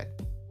is that.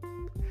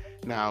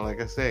 Now, like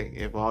I say,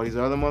 if all these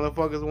other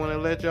motherfuckers want to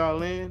let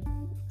y'all in,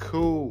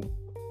 cool.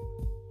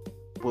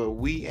 But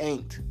we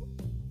ain't.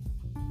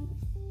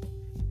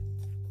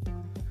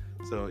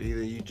 So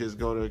either you just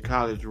go to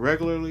college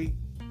regularly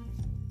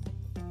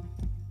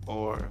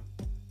or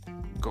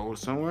go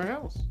somewhere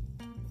else.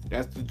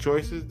 That's the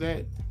choices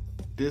that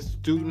this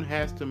student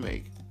has to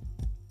make.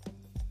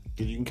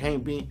 You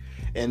can't be,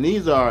 and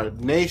these are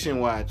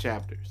nationwide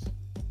chapters.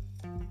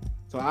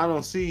 So I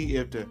don't see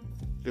if the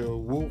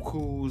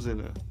Wukus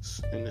and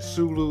the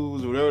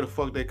Sulus, or whatever the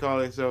fuck they call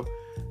themselves,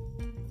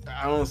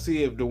 I don't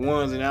see if the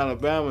ones in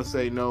Alabama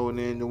say no, and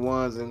then the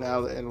ones in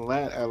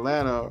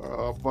Atlanta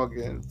or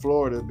fucking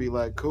Florida be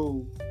like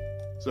cool.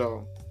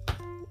 So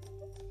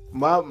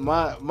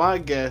my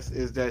guess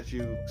is that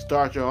you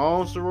start your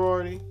own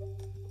sorority,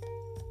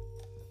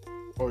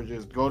 or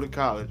just go to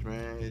college,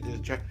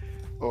 man.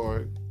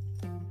 Or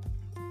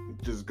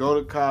just go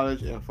to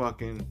college and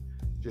fucking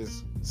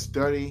just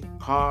study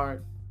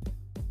hard,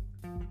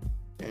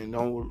 and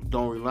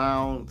don't rely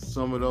on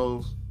some of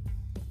those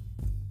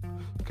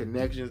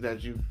connections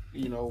that you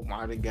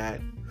might have got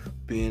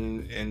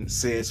being in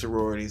said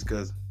sororities,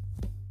 because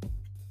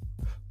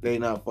they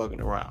not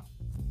fucking around.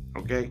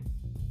 Okay?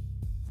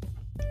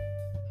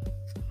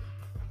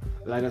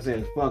 Like I said,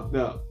 it's fucked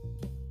up.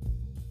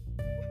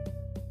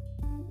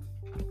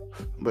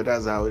 But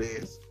that's how it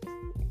is.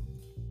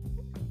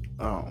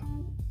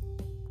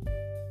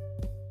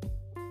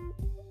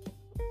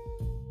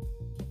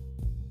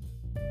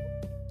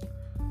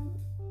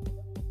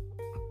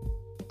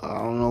 I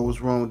don't know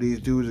what's wrong with these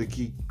dudes that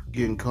keep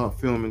getting caught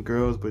filming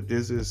girls, but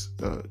this is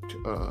a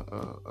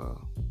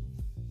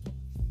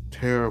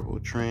terrible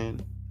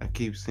trend I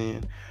keep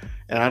seeing.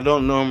 And I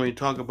don't normally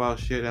talk about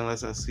shit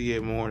unless I see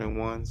it more than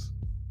once.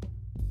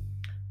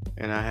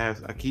 And I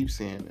keep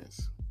seeing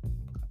this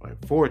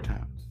like 4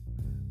 times.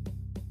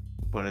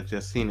 But I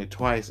just seen it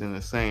twice in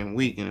the same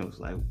week, and it was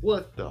like,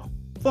 what the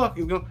fuck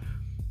is going?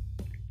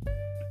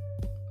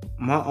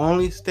 My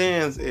only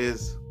stance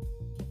is,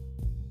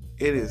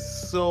 it is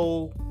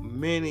so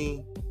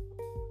many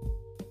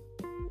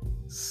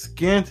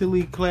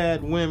scantily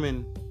clad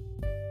women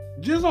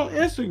just on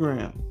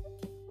Instagram,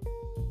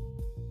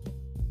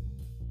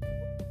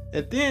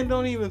 and then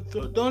don't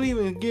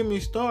even get me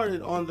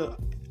started on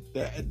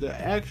the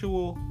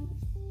actual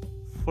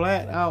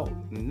flat out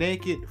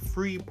naked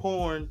free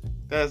porn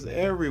that's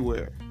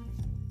everywhere.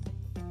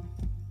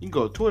 You can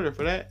go to Twitter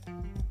for that.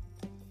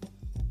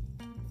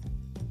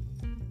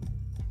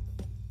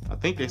 I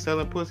think they're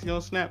selling pussy on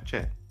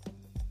Snapchat.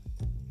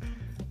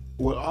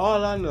 Well,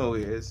 all I know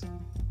is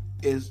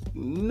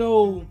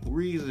no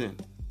reason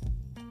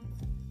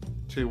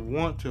to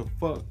want to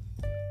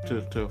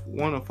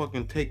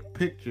fucking take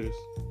pictures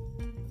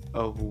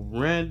of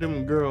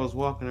random girls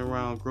walking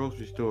around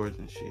grocery stores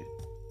and shit.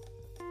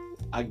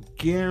 I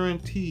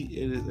guarantee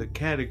it is a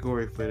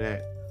category for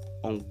that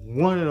on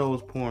one of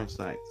those porn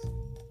sites.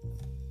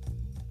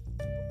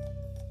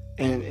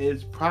 And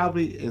it's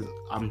probably,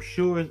 I'm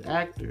sure it's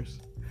actors,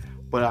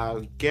 but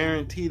I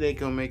guarantee they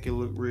can make it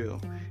look real.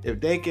 If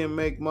they can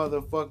make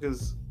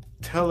motherfuckers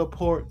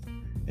teleport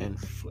and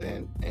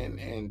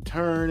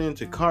turn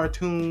into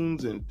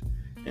cartoons and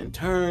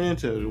turn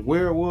into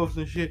werewolves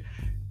and shit,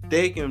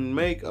 they can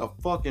make a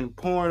fucking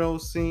porno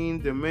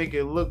scene to make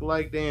it look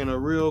like they're in a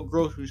real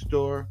grocery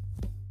store.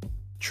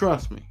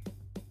 Trust me.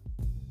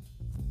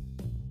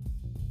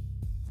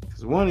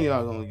 Because one of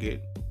y'all gonna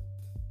get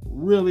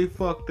really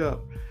fucked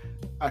up.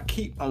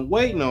 I'm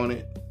waiting on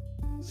it.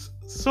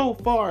 So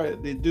far,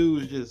 the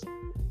dudes just,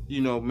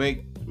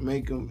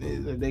 make them.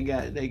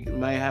 They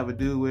might have a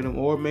dude with them,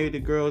 or maybe the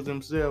girls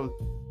themselves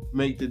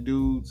make the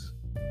dudes,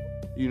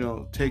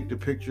 take the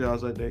picture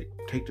outside. They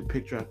take the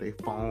picture out their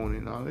phone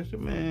and all this.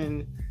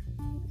 Man,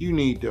 you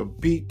need to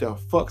beat the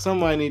fuck.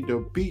 Somebody need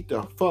to beat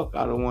the fuck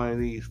out of one of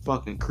these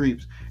fucking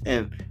creeps.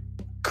 And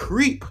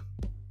creep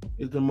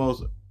is the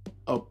most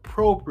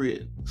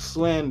appropriate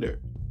slander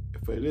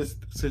for this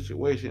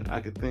situation I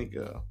could think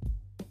of.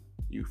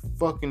 You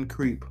fucking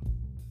creep.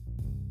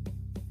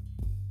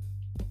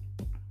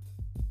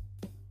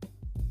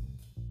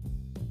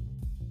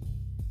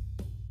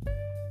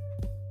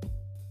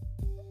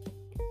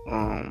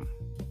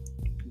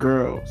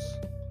 Girls,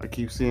 I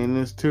keep seeing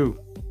this too.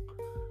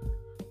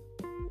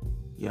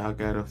 y'all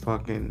gotta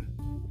fucking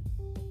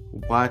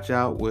watch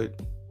out with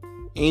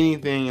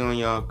anything on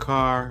y'all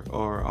car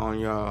or on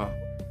y'all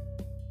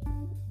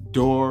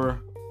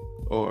door,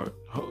 or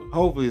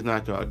hopefully it's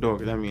not y'all door,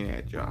 because I mean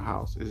at y'all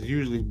house. It's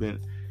usually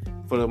been,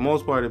 for the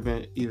most part, it's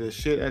been either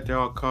shit at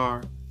y'all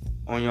car,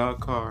 on y'all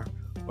car,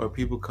 or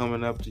people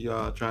coming up to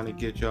y'all trying to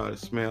get y'all to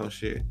smell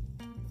shit.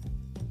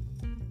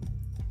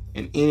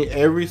 And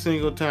every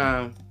single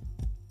time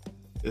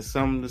it's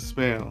something to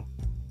smell,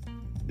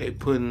 they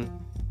putting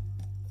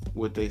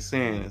what they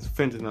saying is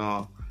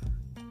fentanyl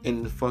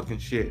in the fucking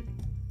shit.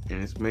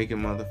 And it's making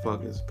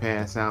motherfuckers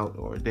pass out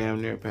or damn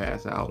near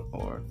pass out,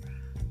 or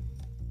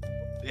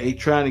they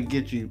trying to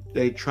get you.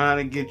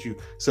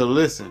 So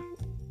listen,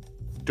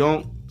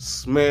 don't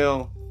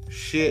smell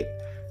shit.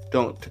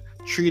 Don't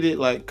treat it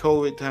like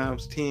COVID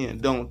times 10.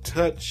 Don't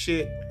touch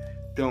shit.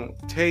 Don't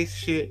taste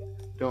shit.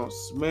 Don't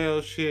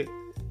smell shit.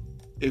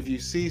 If you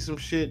see some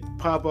shit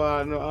pop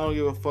out, I don't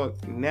give a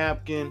fuck.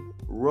 Napkin,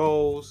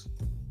 rolls,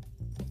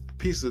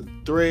 piece of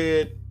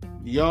thread,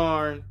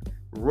 yarn,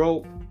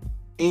 rope,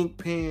 ink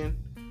pen,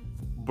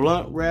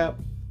 blunt wrap,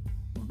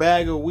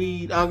 bag of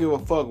weed, I don't give a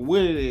fuck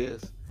what it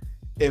is.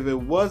 If it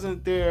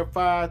wasn't there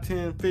 5,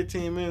 10,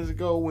 15 minutes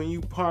ago when you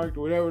parked,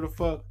 whatever the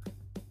fuck,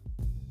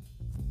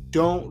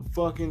 don't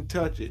fucking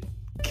touch it.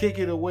 Kick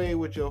it away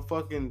with your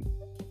fucking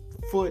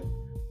foot,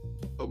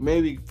 or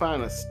maybe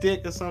find a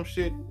stick or some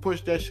shit,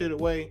 push that shit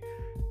away.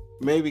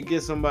 Maybe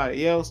get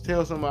somebody else,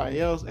 tell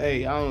somebody else,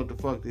 hey, I don't know what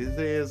the fuck this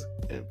is,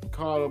 and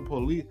call the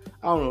police.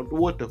 I don't know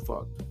what the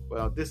fuck.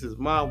 Well, this is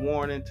my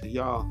warning to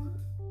y'all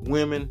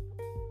women.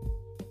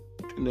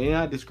 They're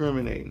not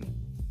discriminating.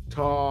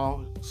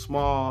 Tall,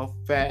 small,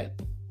 fat,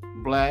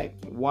 black,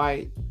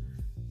 white.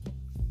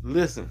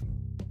 Listen.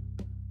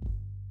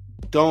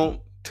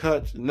 Don't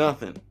touch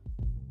nothing.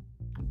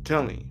 I'm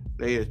telling you,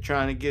 they are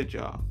trying to get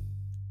y'all.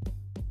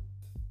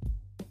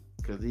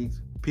 Because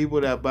these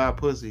people that buy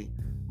pussy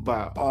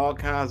buy all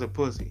kinds of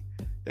pussy.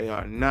 They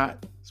are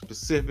not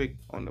specific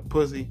on the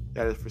pussy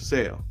that is for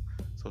sale.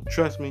 So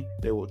trust me,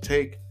 they will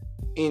take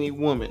any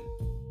woman.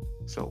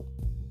 So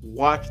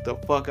watch the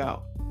fuck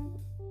out.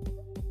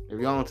 If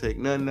y'all don't take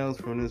nothing else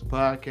from this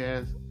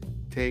podcast,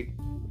 take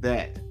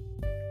that.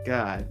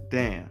 God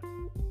damn.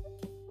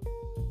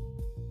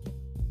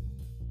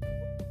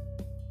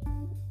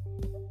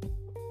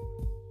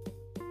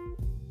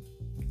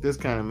 This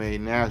kind of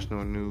made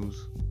national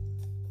news,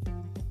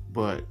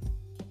 but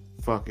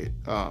fuck it.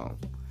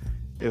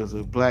 It was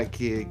a black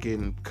kid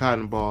getting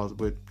cotton balls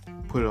but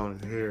put on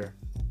his hair.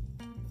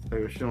 They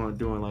were showing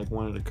doing like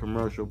one of the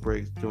commercial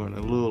breaks during a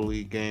Little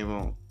League game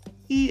on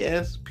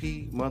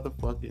ESP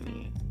motherfucking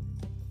N.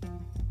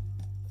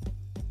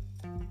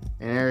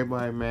 And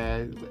everybody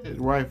mad,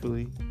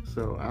 rightfully.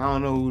 So I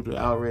don't know who the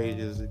outrage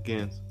is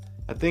against.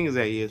 I think it's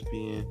at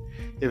ESPN.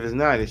 If it's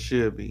not, it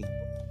should be.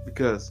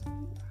 Because,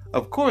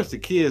 of course, the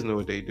kids know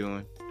what they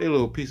doing. They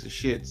little piece of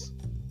shits.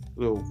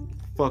 Little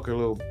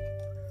fucker,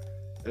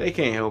 They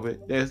can't help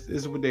it. This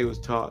is what they was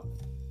taught.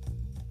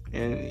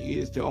 And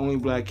it's the only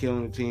black kid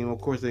on the team. Of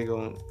course they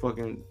gonna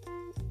fucking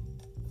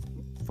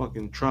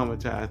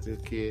traumatize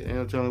this kid. And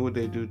I'm telling what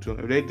they do to him.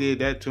 If they did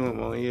that to him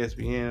on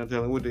ESPN, I'm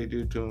telling what they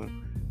do to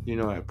him,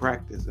 at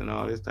practice and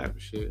all this type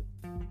of shit.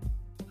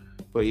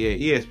 But yeah,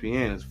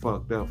 ESPN is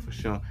fucked up for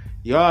sure.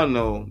 Y'all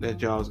know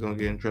that y'all was gonna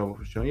get in trouble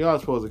for sure. Y'all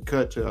supposed to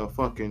cut to a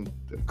fucking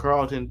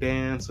Carlton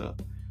dance, a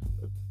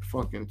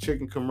fucking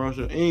chicken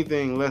commercial,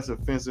 anything less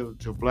offensive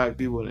to black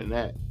people than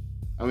that.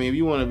 I mean, if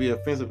you want to be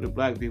offensive to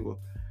black people,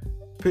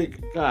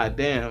 pick,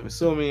 goddamn, there's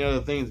so many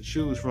other things to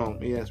choose from,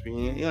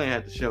 ESPN. You don't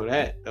have to show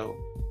that, though.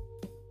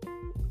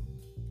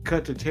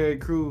 Cut to Terry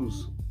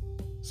Crews.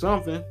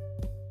 Something.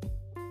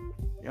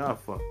 Y'all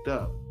fucked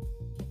up.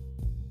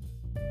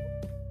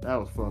 That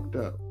was fucked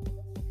up.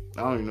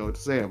 I don't even know what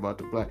to say about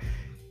the black.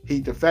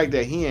 The fact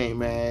that he ain't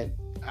mad,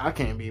 I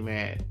can't be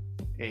mad.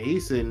 And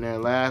he's sitting there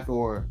laughing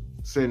or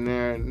sitting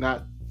there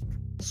not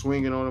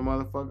swinging on the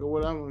motherfucker.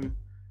 What I'm,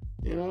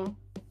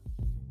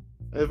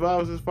 if I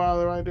was his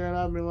father right there and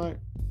I'd been like,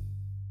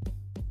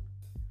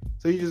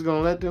 so you just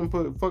gonna let them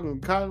put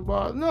fucking cotton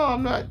balls? No,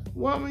 I'm not.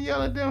 What am I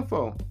yell at them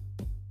for?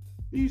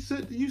 You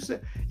said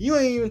you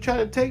ain't even trying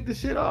to take the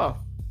shit off.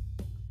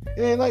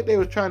 It ain't like they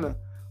was trying to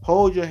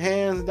hold your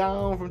hands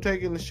down from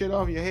taking the shit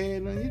off your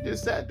head. No, you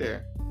just sat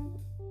there.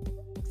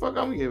 Fuck,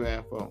 I'm gonna get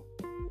mad for.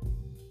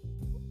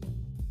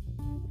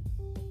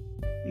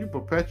 You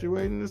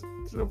perpetuating this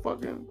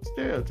fucking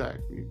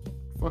stereotype. You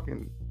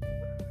fucking.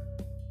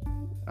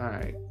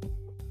 Alright.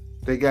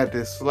 They got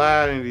this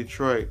slide in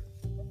Detroit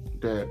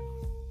that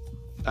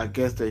I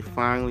guess they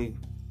finally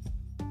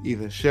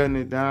either shutting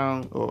it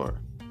down or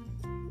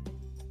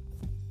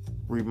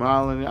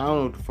remodeling it. I don't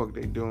know what the fuck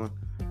they doing.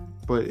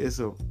 But it's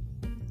a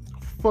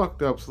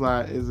fucked up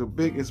slide. It's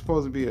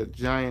supposed to be a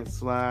giant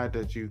slide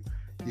that you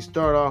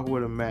start off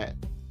with a mat.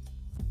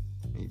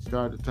 And you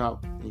start at the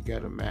top and you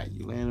got a mat.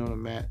 You land on a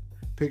mat.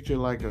 Picture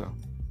like a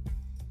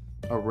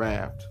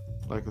raft.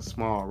 Like a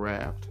small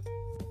raft.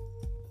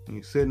 And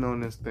you're sitting on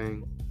this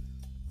thing.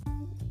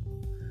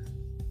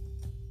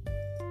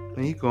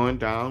 And you're going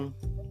down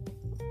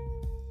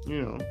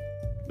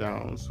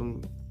down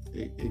some.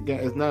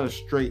 It's not a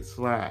straight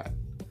slide.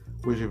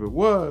 Which if it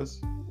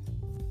was,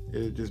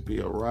 it'd just be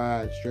a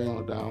ride straight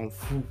on down,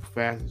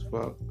 fast as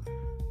fuck,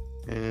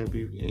 and it'd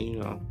be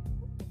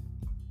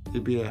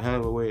a hell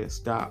of a way to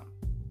stop,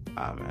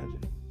 I imagine.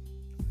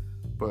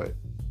 But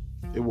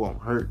it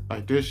won't hurt.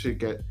 Like this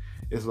shit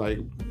it's like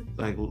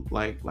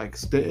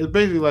it's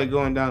basically like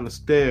going down the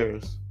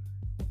stairs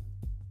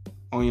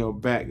on your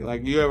back.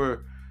 Like you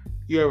ever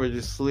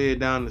just slid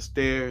down the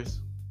stairs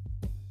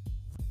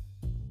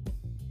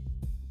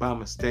by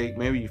mistake?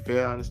 Maybe you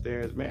fell down the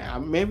stairs.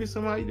 Maybe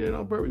somebody did it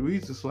on purpose. We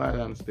used to slide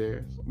down the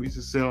stairs. We used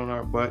to sit on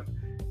our butt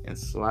and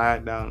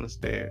slide down the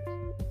stairs.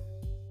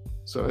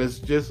 So it's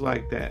just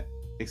like that,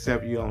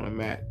 except you're on a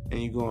mat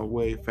and you're going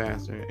way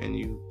faster, and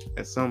you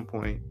at some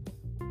point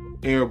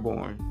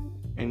airborne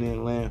and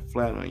then land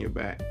flat on your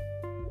back.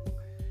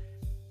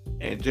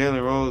 And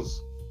Jalen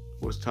Rose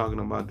was talking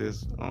about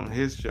this on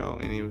his show,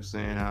 and he was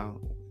saying how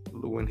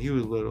when he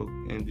was little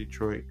in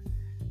Detroit,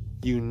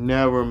 you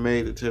never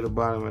made it to the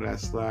bottom of that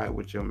slide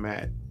with your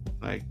mat.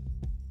 Like,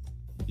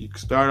 you can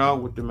start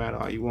off with the mat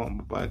all you want,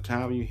 but by the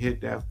time you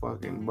hit that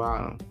fucking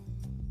bottom,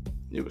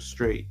 it was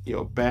straight.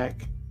 Your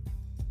back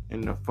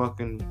and the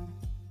fucking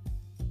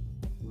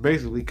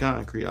basically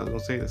concrete. I was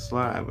gonna say the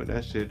slide, but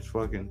that shit's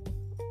fucking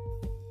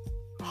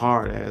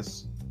hard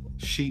ass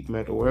sheet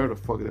metal, whatever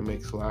the fuck they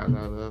make slides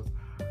out of.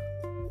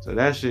 So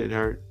that shit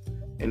hurt.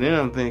 And then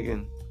I'm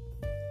thinking,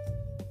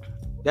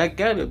 that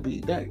gotta be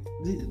that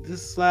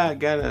this slide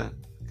gotta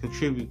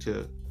contribute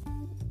to,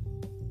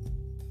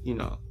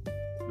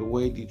 the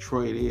way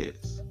Detroit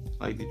is.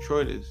 Like,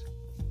 Detroit is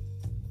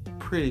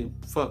pretty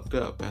fucked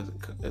up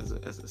as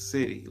a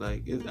city.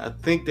 Like, I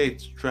think they're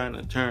trying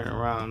to turn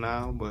around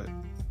now, but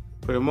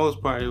for the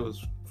most part, it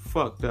was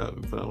fucked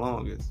up for the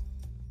longest.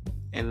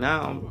 And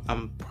now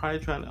I'm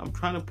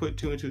trying to put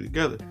two and two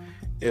together.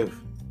 If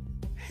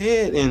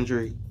head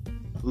injury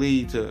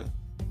lead to,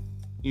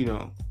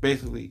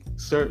 basically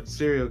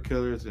serial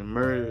killers and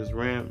murders,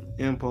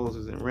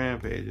 impulses and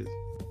rampages,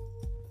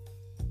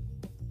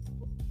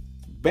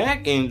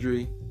 back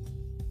injury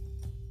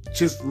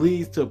just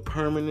leads to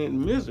permanent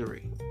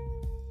misery.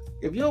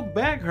 If your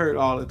back hurt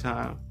all the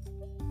time,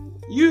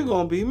 you're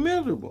gonna be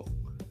miserable.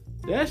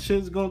 That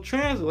shit's gonna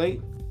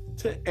translate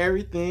to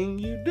everything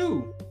you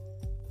do.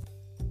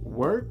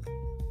 Work,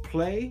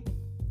 play,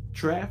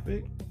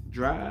 traffic,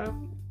 drive,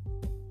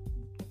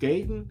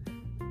 dating.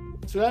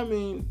 So that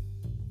means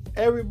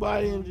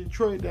everybody in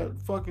Detroit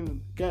that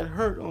fucking got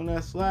hurt on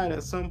that slide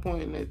at some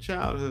point in their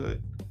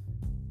childhood,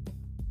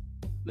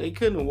 they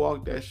couldn't have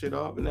walked that shit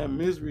off, and that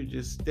misery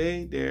just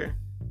stayed there,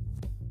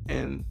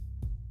 and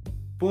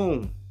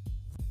boom.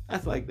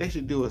 That's like, they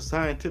should do a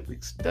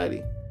scientific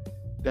study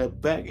that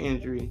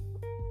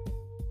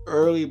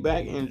early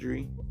back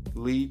injury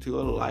lead to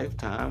a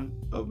lifetime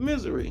of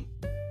misery.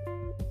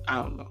 I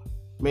don't know.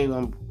 Maybe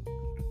I'm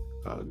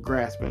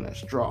grasping at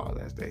straws,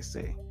 as they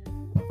say,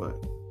 but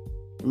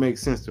it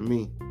makes sense to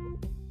me.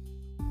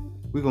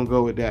 We're gonna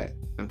go with that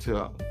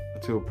until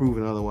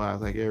proven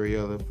otherwise, like every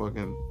other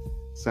fucking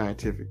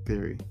scientific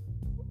theory.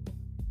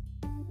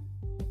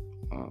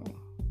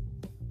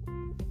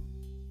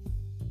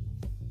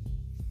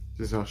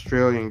 This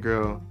Australian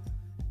girl,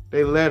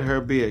 they let her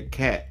be a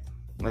cat.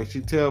 Like,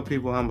 she tell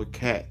people, I'm a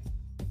cat.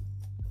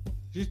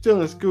 She's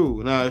still in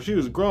school. Now, if she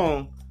was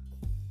grown,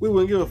 we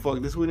wouldn't give a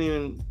fuck. This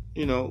wouldn't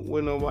even,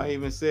 wouldn't nobody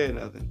even say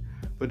nothing.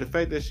 But the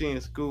fact that she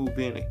in school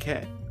being a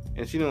cat,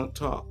 and she don't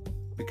talk,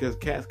 because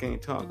cats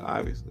can't talk,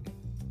 obviously.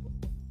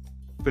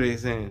 But they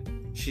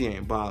saying she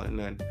ain't bothering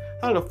nothing.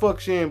 How the fuck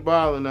she ain't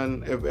bothering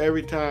nothing if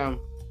every time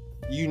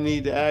you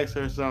need to ask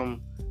her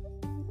something,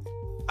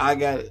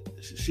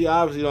 she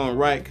obviously don't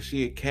write because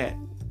she a cat.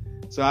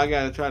 So I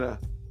gotta try to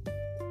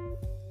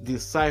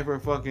decipher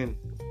fucking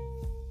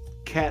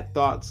cat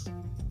thoughts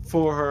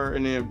for her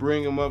and then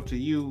bring them up to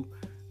you,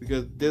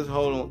 because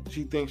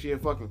she thinks she a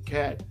fucking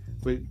cat.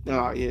 But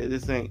no, yeah,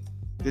 this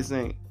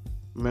ain't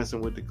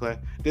messing with the class.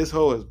 This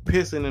hoe is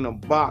pissing in a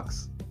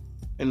box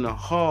in the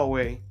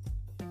hallway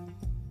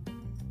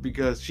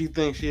because she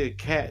thinks she a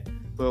cat,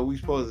 but we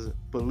supposed to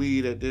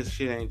believe that this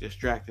shit ain't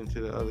distracting to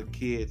the other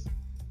kids.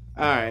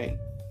 Alright.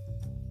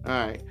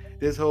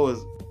 This hoe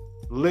is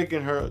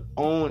licking her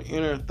own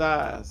inner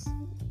thighs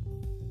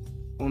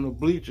on the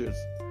bleachers,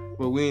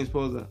 but we ain't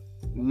supposed to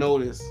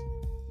notice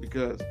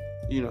because,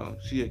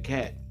 she a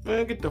cat.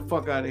 Man, get the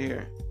fuck out of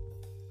here.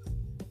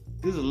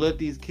 This is let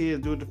these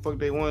kids do what the fuck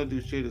they want to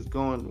do. Shit is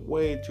going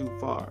way too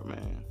far,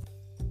 man.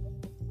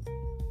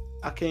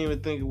 I can't even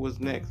think of what's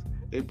next.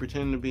 They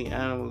pretend to be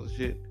animals and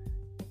shit.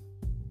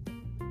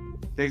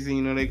 Next thing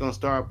you know, they gonna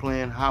start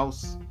playing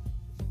house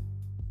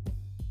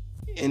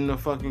in the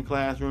fucking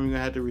classroom. You're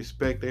gonna have to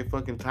respect their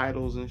fucking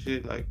titles and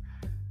shit. Like,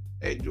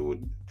 hey,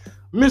 dude,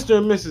 Mr.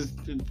 and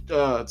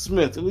Mrs.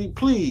 Smith,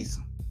 please,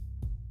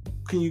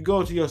 can you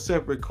go to your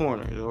separate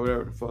corners or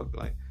whatever the fuck?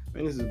 Like,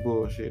 man, this is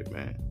bullshit,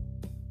 man.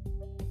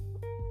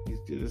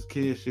 This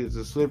kid shit is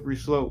a slippery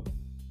slope.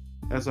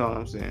 That's all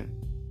I'm saying.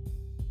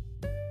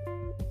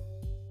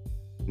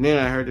 And then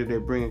I heard that they're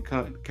bringing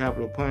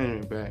capital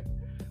punishment back,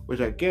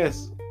 which I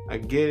guess I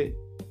get it.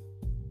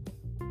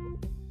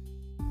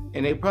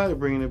 And they probably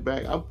bringing it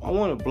back. I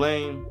want to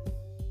blame.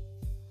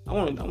 I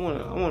want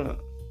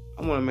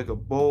to make a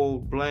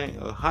bold blame,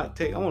 a hot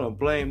take. I want to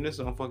blame this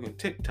on fucking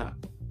TikTok.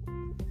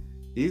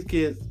 These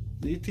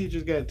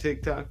teachers got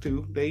TikTok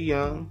too. They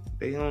young.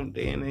 They in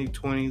their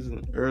 20s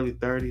and early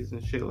 30s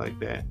and shit like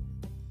that.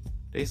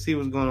 They see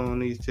what's going on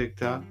these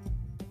TikTok.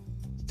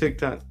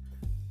 TikTok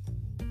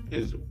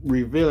is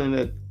revealing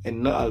that,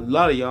 and a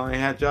lot of y'all ain't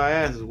had y'all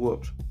asses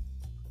whooped.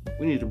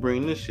 We need to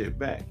bring this shit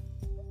back.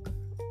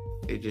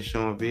 They just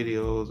showing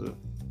videos of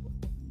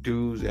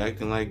dudes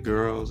acting like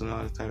girls and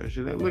all this type of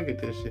shit. Like, look at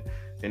this shit.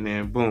 And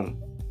then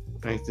boom.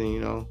 Next thing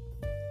you know,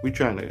 we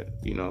trying to,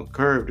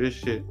 curb this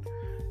shit.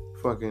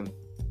 Fucking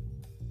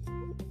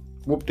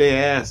whoop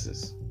their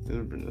asses.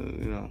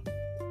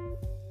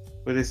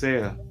 What they say,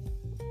 a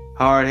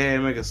hard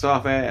head make a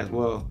soft ass.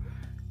 Well,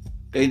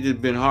 they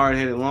just been hard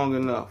headed long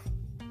enough.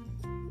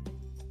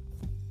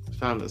 It's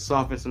time to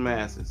soften some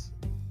asses.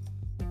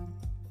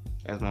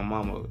 As my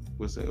mama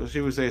would say. Well,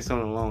 she would say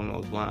something along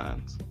those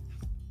lines.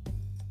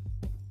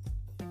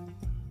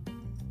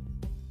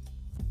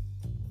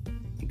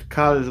 The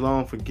college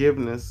loan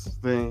forgiveness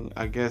thing,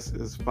 I guess,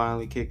 is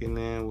finally kicking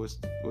in with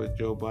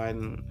Joe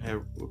Biden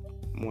had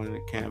one of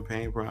the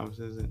campaign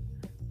promises.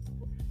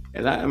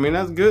 And I mean,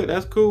 that's good.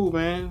 That's cool,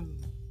 man.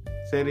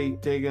 Said he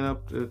taking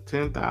up to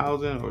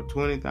 10,000 or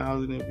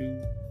 20,000 if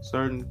you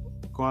certain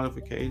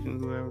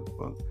qualifications, whatever the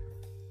fuck.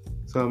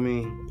 So I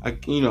mean,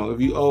 if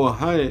you owe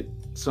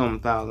 100-some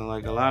thousand,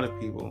 like a lot of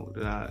people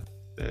that's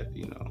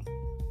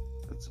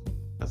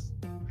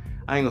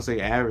I ain't gonna say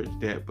average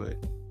debt, but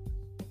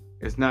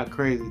it's not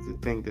crazy to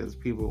think there's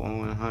people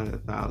owing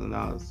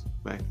 $100,000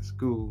 back to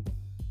school.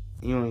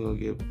 You only gonna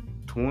give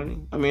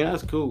 20? I mean,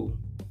 that's cool.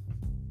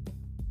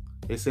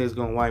 They say it's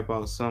gonna wipe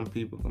out some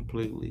people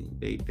completely.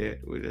 They debt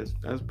with us.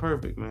 That's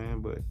perfect,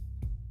 man. But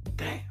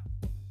damn,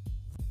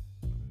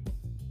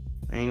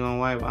 ain't gonna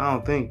wipe. I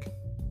don't think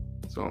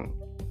so.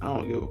 I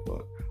don't give a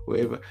fuck.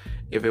 Well,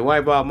 if it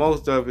wipe out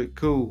most of it,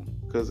 cool.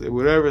 Cause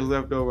whatever's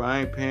left over,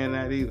 I ain't paying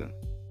that either.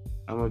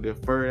 I'm gonna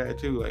defer that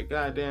too. Like,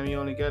 goddamn, you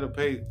only gotta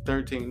pay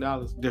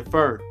 $13.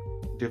 Defer.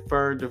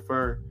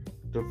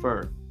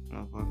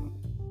 Motherfucker.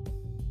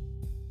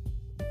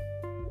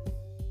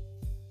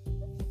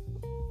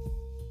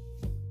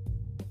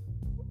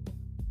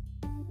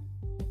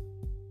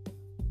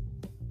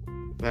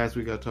 Last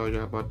week I told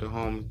you about the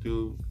homeless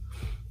dude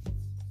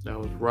that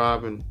was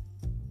robbing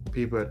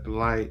people at the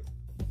light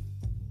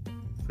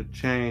for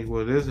change.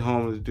 Well, this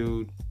homeless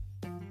dude,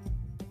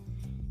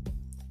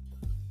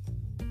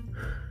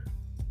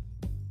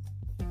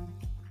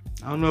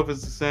 I don't know if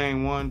it's the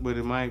same one, but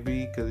it might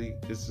be, because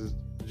this is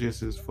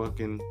just as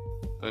fucking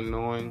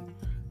annoying.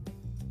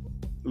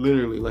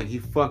 Literally, like, he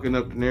fucking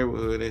up the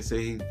neighborhood. They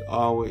say he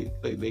always,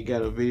 like, they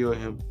got a video of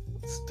him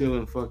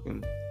stealing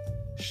fucking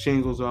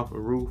shingles off a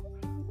roof,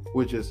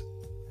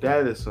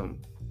 that is some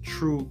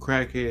true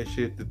crackhead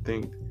shit to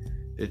think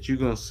that you're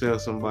gonna sell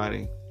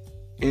somebody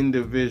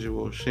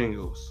individual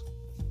shingles.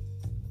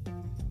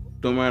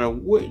 No matter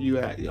what you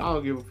ask, I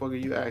don't give a fuck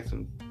if you ask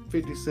them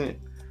 50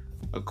 cents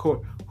a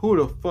quart. Who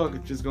the fuck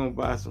is just gonna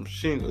buy some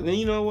shingles? And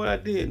you know what I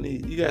did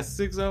need? You got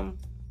 6 of them?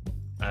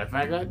 Matter of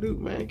fact, I do,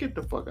 man. Get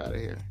the fuck out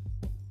of here.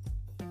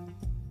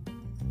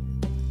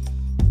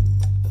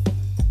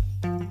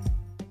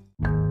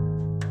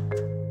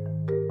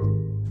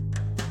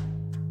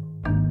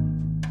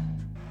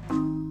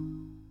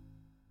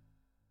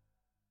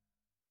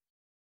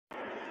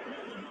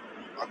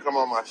 I come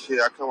on my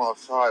shit. I come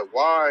outside.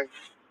 Why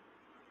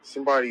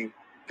somebody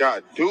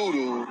got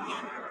doo-doo,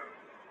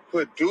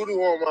 put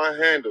doo-doo on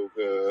my handle,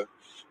 cuz.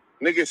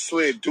 Nigga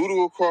slid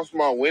doo-doo across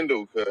my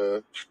window,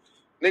 cuz.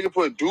 Nigga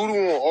put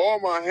doo-doo on all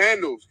my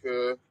handles,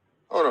 cuz.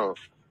 Hold on.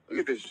 Look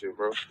at this shit,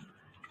 bro.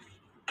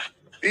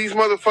 These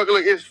motherfuckers,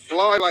 like, it's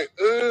fly, like,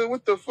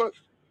 what the fuck?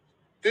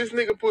 This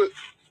nigga put,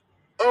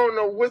 I don't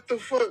know what the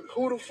fuck,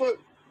 who the fuck?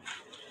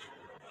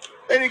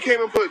 And he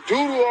came and put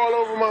doo-doo all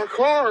over my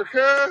car,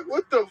 cuz.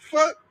 What the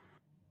fuck?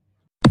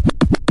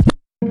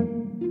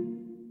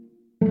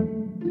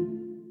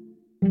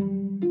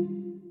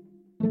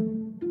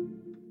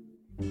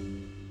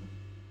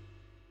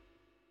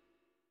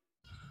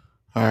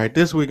 All right,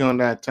 this week on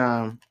That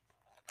Time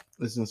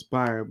is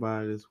inspired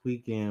by this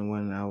weekend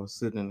when I was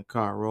sitting in the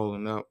car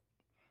rolling up,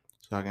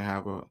 so I can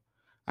have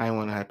I didn't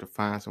want to have to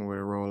find somewhere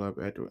to roll up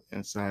at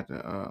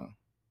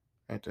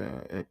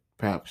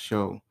Pap's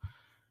show,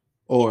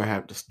 or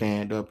have to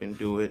stand up and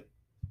do it.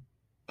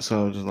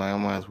 So just like, I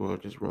might as well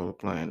just roll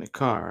up in the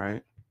car,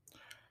 right?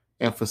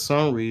 And for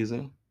some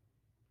reason,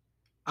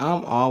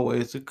 I'm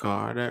always the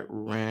car that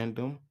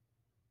random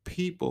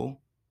people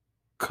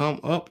come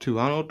up to.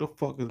 I don't know what the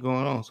fuck is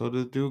going on. So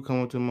this dude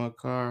come up to my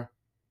car,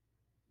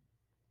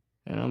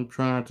 and I'm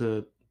trying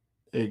to,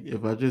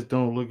 if I just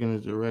don't look in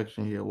his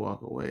direction, he'll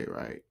walk away,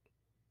 right?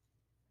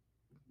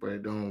 But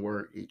it don't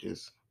work. He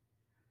just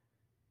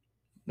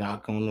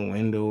knock on the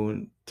window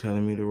and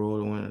telling me to roll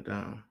the window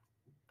down.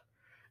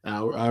 I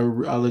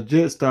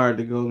legit started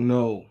to go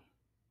no.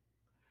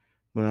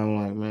 But I'm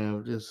like, man,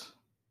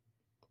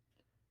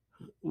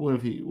 what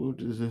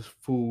does this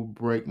fool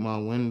break my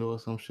window or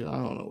some shit? I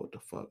don't know what the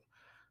fuck.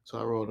 So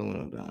I rolled the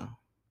window down.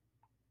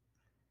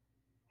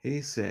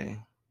 He say,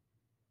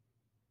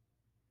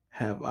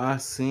 have I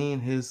seen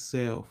his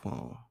cell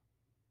phone?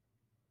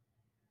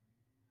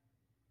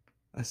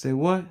 I say,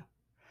 what?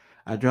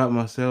 I dropped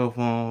my cell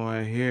phone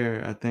right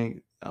here. I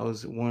think I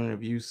was wondering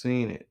if you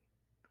seen it.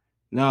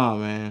 Nah,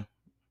 man.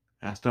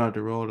 I started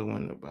to roll the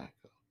window back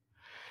up.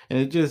 And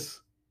it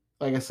just,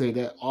 like I said,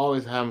 that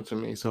always happened to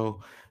me.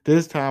 So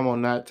this time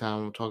on that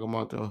time, I'm talking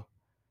about the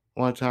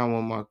one time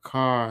on my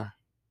car.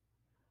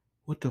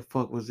 What the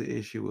fuck was the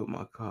issue with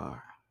my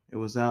car? It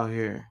was out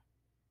here.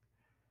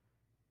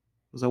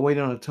 Was I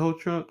waiting on a tow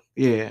truck?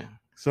 Yeah.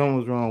 Something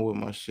was wrong with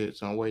my shit,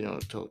 so I'm waiting on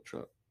a tow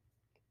truck.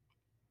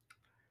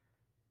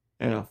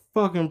 And a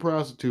fucking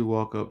prostitute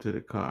walked up to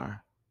the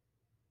car.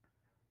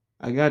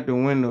 I got the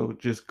window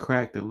just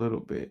cracked a little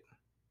bit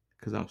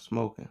because I'm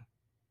smoking.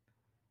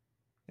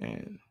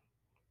 And,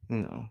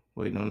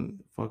 waiting on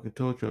the fucking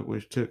tow truck,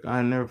 which took,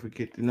 I never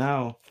forget.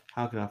 Now,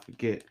 how could I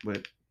forget?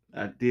 But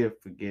I did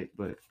forget,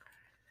 but it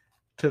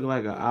took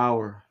like an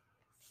hour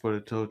for the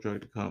tow truck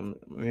to come.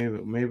 Maybe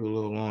a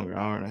little longer,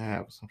 hour and a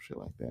half or some shit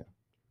like that.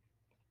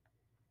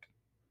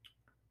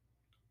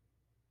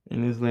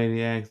 And this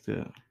lady asked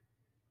to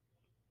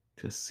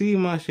see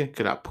my shit.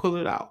 Could I pull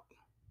it out?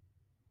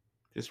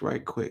 Just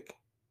right quick.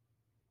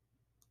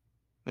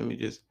 Let me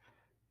just,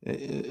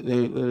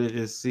 they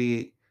just see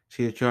it.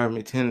 She had charged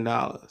me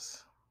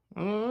 $10.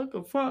 What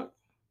the fuck?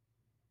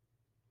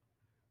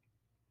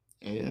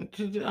 And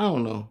I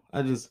don't know.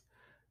 I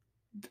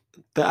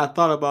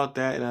thought about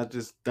that, and that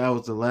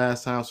was the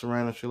last time some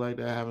random shit like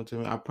that happened to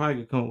me. I probably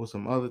could come up with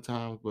some other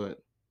times,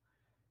 but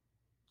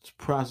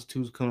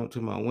prostitutes come up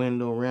to my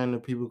window,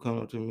 random people come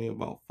up to me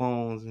about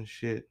phones and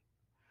shit.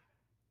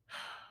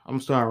 I'm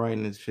gonna start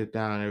writing this shit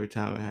down every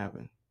time it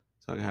happens,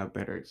 so I can have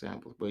better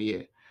examples. But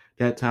yeah,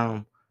 that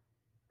time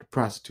the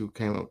prostitute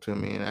came up to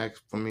me and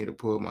asked for me to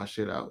pull my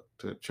shit out,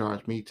 to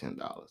charge me $10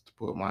 to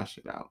pull my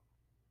shit out.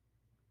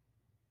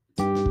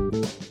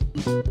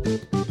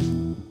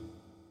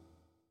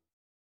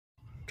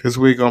 This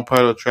week on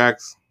Puddle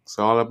Tracks, it's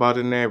all about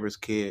the neighbor's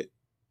kid.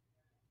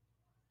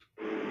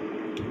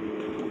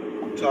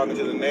 Talking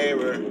to the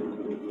neighbor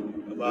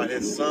about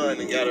his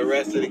son and got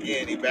arrested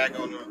again. He back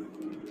on the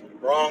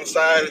wrong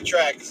side of the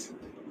tracks.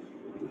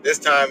 This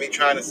time he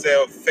trying to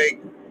sell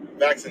fake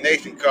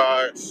vaccination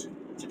cards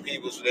to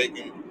people so they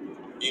can,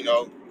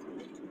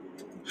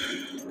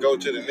 go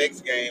to the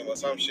Knicks game or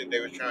some shit they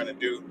were trying to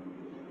do.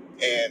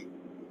 And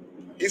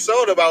he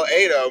sold about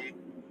 8 of them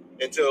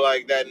until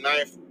like that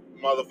 9th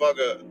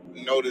motherfucker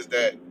noticed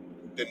that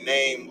the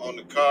name on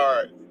the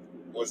card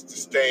was the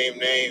same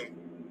name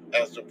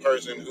as the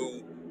person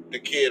who the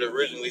kid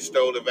originally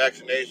stole the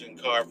vaccination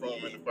card from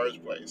in the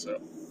first place.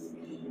 So,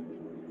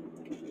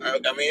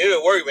 I mean,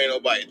 it'll work if ain't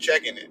nobody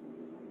checking it.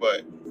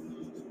 But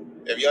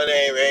if your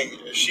name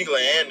ain't Sheila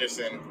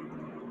Anderson,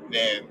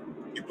 then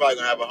you're probably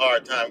going to have a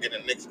hard time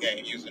getting a Knicks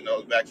game using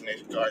those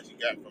vaccination cards you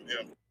got from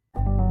him.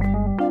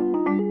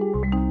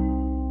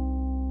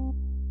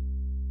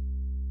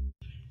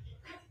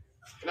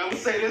 And I'm going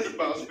to say this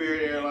about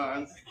Spirit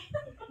Airlines.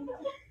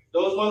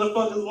 Those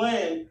motherfuckers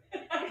land.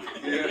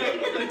 Yeah.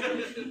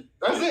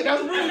 That's it.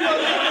 That's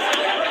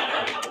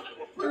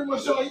pretty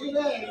much all you can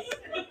ask.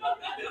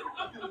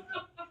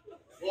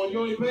 Well, you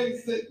only paid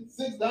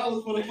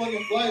 $6 for the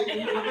fucking flight.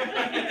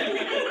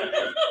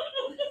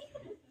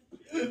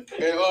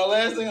 And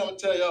last thing I'm going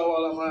to tell y'all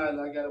while I'm high, and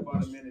I got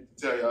about a minute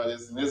to tell y'all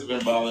this, and this has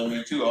been bothering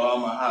me too, all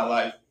my high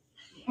life.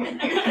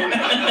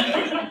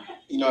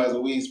 As a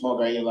weed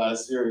smoker, I eat a lot of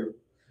cereal.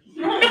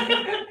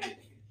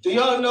 Do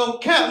y'all know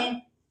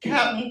Captain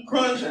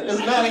Crunch is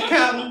not a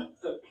captain?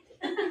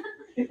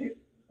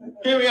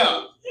 Hear me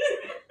out.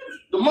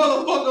 The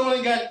motherfucker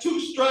only got 2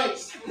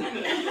 stripes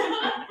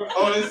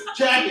on his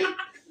jacket.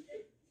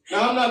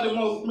 Now, I'm not the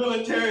most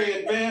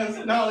military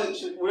advanced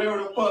knowledge, whatever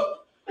the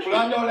fuck, but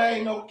I know that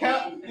ain't no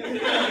captain.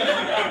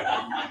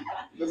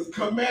 There's a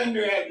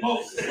commander at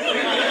most.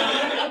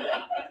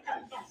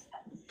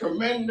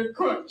 Commander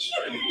Crunch.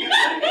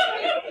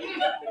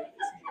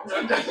 I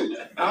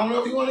don't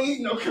know if you want to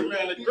eat no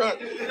Commander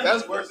Crunch.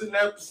 That's worse than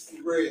that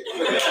bread.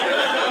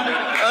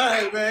 All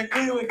right, man.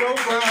 Cleveland, go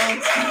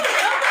Browns.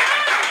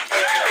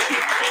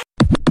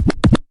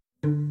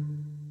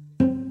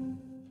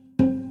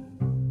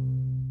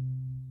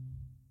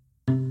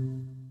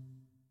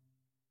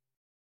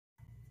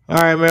 All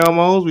right,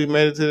 Melmos, we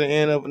made it to the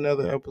end of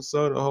another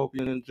episode. I hope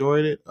you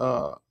enjoyed it.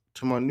 To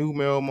my new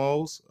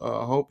Melmos,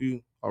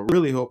 I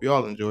really hope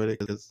y'all enjoyed it,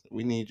 because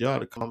we need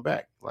y'all to come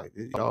back. Like,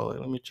 y'all,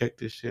 let me check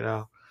this shit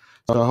out.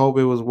 So I hope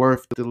it was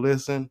worth the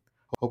listen.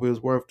 Hope it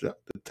was worth the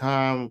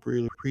time.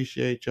 Really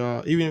appreciate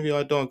y'all. Even if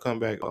y'all don't come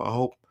back, I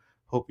hope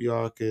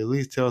y'all could at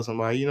least tell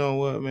somebody, you know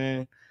what,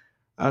 man?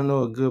 I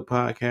know a good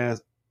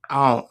podcast.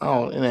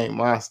 It ain't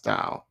my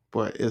style,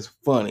 but it's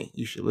funny.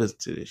 You should listen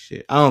to this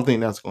shit. I don't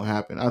think that's gonna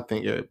happen. I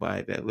think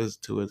everybody that listens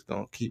to it is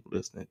gonna keep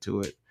listening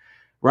to it.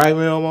 Right,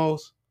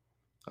 Melmos?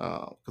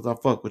 Because I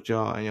fuck with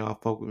y'all and y'all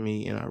fuck with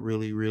me, and I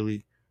really,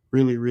 really,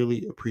 really,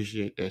 really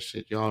appreciate that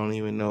shit. Y'all don't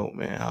even know,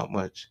 man, how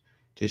much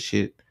this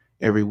shit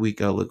every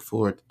week I look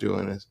forward to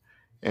doing this.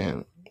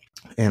 And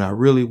I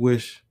really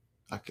wish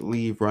I could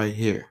leave right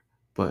here.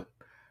 But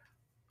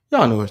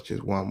y'all know it's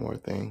just one more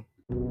thing.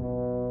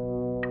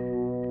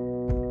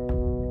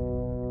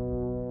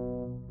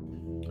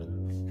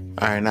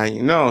 All right,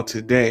 now,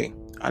 today,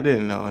 I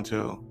didn't know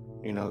until,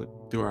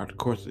 throughout the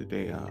course of the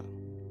day,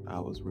 I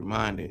was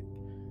reminded.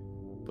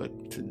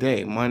 But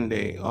today,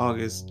 Monday,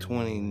 August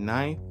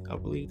 29th, I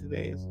believe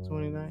today is the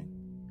 29th.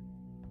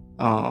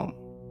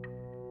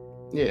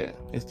 Yeah,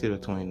 it's still the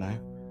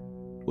 29th.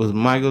 Was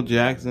Michael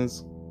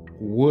Jackson's,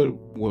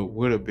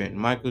 would have been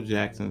Michael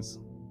Jackson's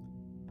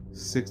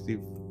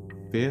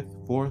 65th,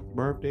 4th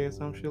birthday or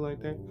some shit like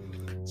that.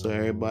 So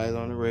everybody's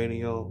on the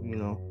radio,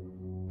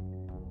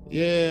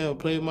 yeah,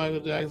 play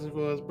Michael Jackson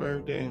for his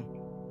birthday.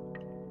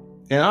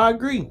 And I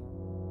agree.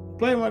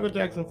 Play Michael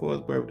Jackson for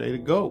his birthday. The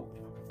GOAT.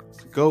 It's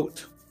the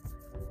GOAT.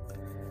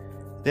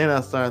 Then I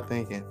started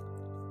thinking,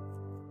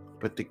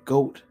 but the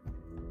GOAT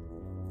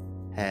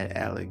had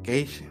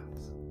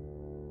allegations.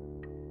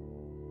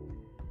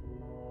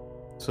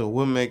 So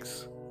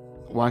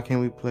why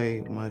can't we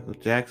play Michael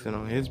Jackson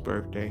on his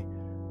birthday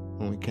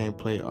when we can't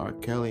play R.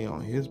 Kelly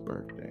on his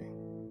birthday?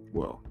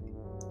 Well,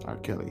 R.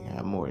 Kelly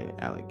had more than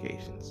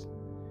allegations.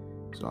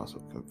 He's also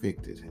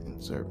convicted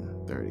and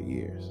serving 30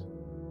 years.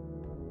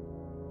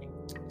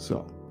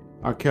 So,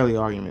 R. Kelly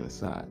argument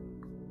aside.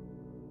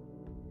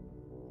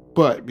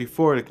 But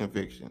before the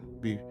conviction,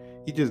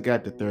 he just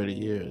got to 30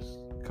 years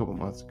a couple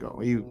months ago.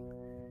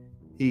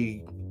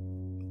 He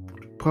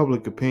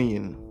public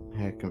opinion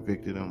had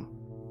convicted him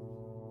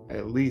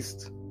at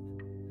least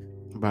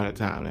by the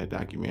time that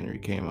documentary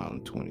came out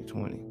in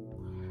 2020.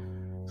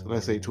 So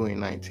let's say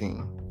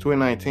 2019.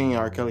 2019,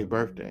 R. Kelly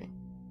birthday.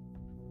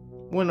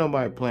 Wasn't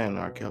nobody playing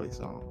R. Kelly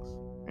songs.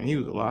 And he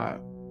was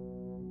alive.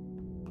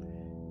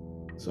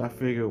 So I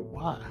figured,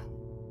 why?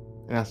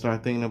 And I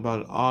started thinking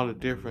about all the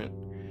different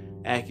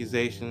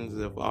accusations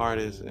of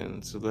artists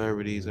and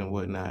celebrities and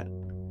whatnot.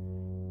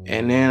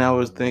 And then I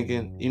was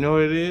thinking, you know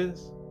what it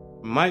is?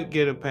 Might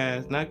get a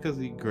pass, not because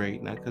he's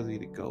great, not because he's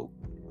the GOAT,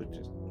 which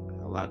is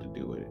a lot to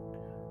do with it.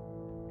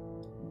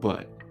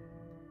 But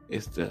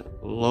it's the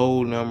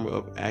low number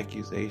of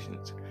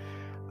accusations.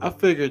 I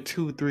figured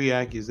 2-3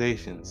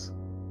 accusations,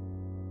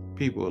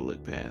 people will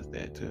look past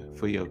that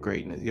for your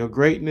greatness. Your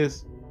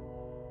greatness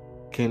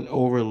can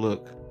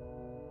overlook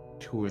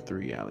 2 or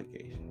 3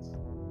 allegations.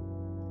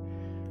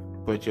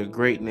 But your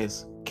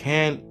greatness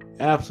can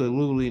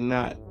absolutely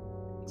not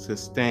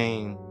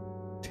sustain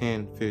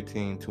 10,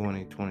 15,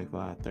 20,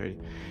 25, 30.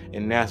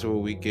 And that's where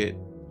we get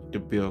the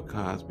Bill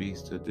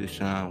Cosby's, the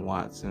Deshaun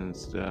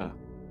Watsons, the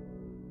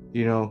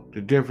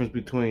difference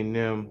between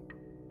them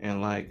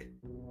and like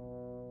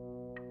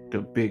the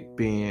Big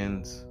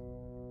Bens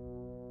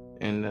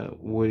and the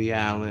Woody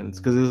Allens.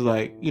 Because it's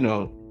like,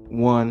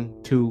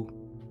 1, 2.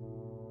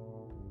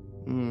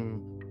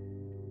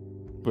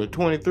 But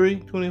 23,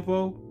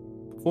 24,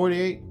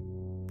 48.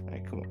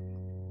 Like, come on.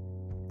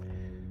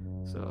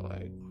 So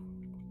like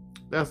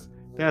that's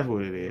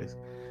what it is.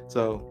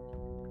 So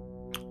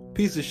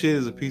piece of shit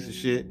is a piece of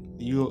shit.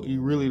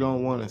 You really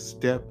don't want to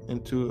step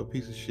into a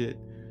piece of shit.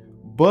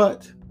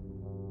 But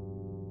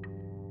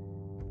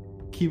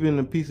keeping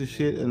the piece of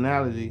shit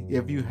analogy,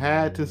 if you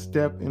had to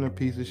step in a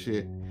piece of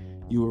shit,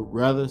 you would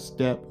rather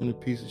step in a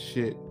piece of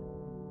shit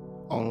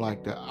on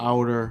like the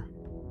outer.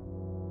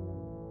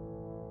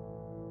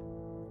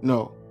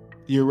 No,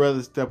 you'd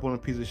rather step on a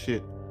piece of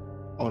shit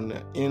on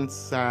the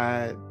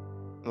inside,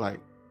 like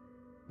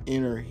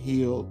inner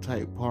heel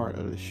type part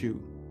of the shoe,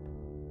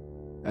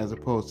 as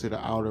opposed to the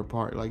outer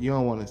part. Like, you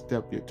don't want to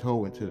step your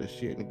toe into the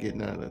shit and get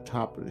none of the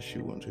top of the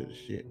shoe into the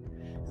shit.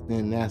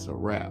 Then that's a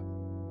wrap.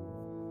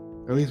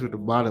 At least with the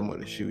bottom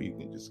of the shoe, you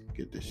can just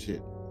get the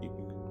shit.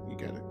 You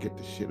gotta get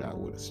the shit out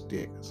with a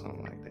stick or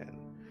something like that.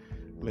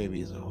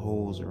 Maybe it's a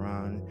hose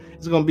around it.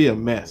 It's gonna be a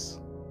mess.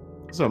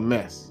 It's a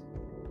mess.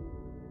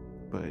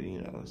 But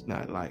it's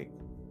not like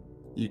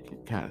you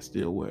can kind of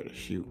still wear the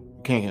shoe.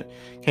 You can't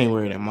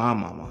wear it at my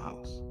mama's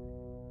house,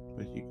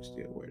 but you can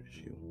still wear the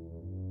shoe.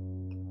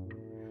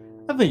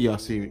 I think y'all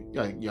see,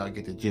 y'all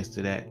get the gist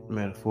of that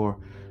metaphor.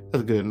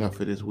 That's good enough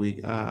for this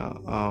week.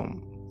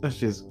 Let's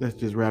just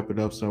wrap it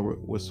up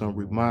with some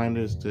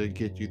reminders to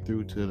get you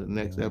through to the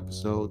next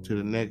episode, to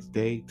the next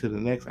day, to the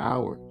next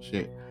hour.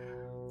 Shit,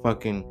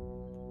 fucking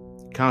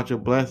count your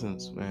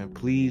blessings, man.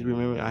 Please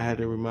remember, I had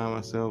to remind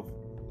myself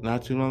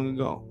not too long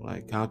ago.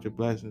 Like, count your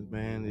blessings,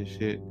 man. This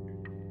shit,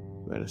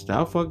 you better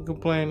stop fucking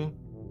complaining.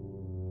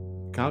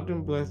 Count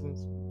them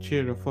blessings.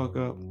 Cheer the fuck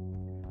up.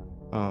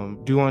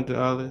 Do unto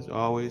others.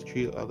 Always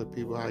treat other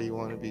people how you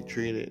want to be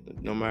treated,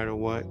 no matter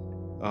what.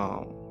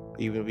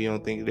 Even if you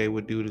don't think they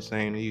would do the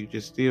same to you,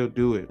 just still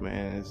do it,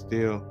 man. And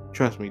still,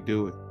 trust me,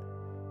 do it.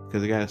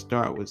 Because it got to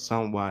start with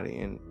somebody,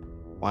 and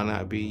why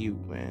not be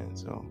you, man?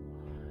 So,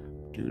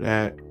 Do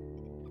that.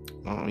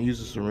 Use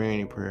a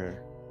serenity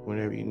prayer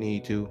whenever you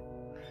need to.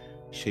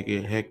 Shit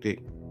get hectic.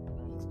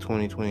 It's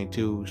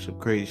 2022. Some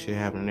crazy shit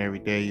happening every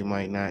day. You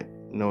might not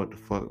know what the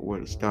fuck where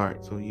to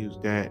start. So use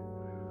that.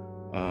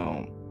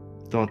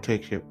 Don't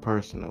take shit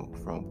personal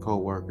from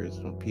coworkers,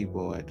 from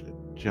people at the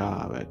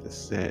job, at the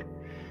set,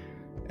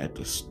 at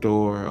the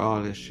store,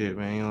 all this shit,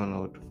 man. You don't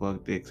know what the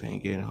fuck. Dicks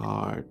ain't getting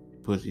hard.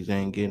 Pussies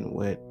ain't getting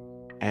wet.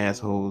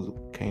 Assholes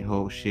can't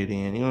hold shit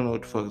in. You don't know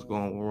what the fuck is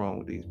going wrong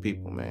with these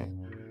people, man.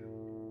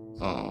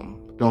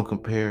 Don't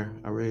compare.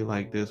 I really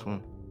like this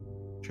one.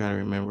 Try to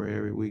remember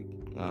every week.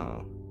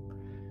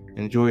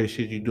 Enjoy the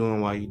shit you're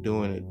doing while you're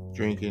doing it.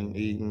 Drinking,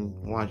 eating,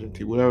 watching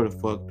TV, whatever the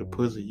fuck, the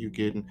pussy you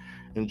getting.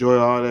 Enjoy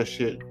all that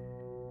shit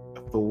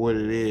for what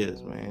it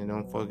is, man.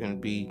 Don't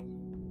fucking be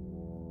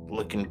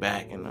looking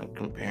back and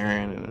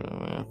comparing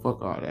and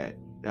fuck all that.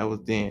 That was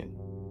then.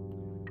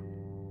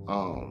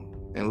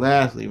 And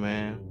lastly,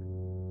 man,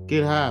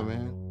 get high,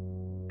 man.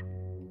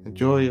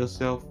 Enjoy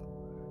yourself.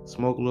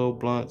 Smoke little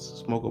blunts.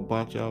 Smoke a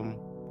bunch of them.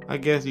 I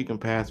guess you can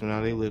pass them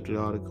now. They lifted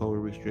all the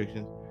COVID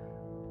restrictions.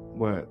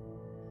 But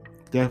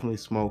definitely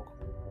smoke.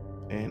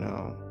 And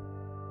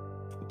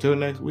until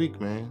next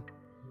week, man.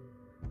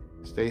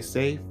 Stay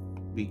safe.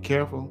 Be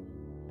careful.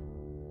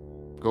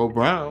 Go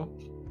Brown.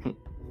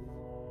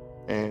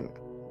 And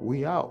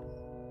we out.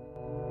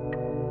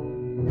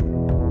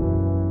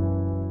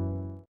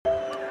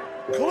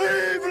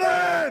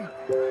 Cleveland!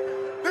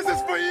 This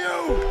is for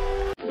you!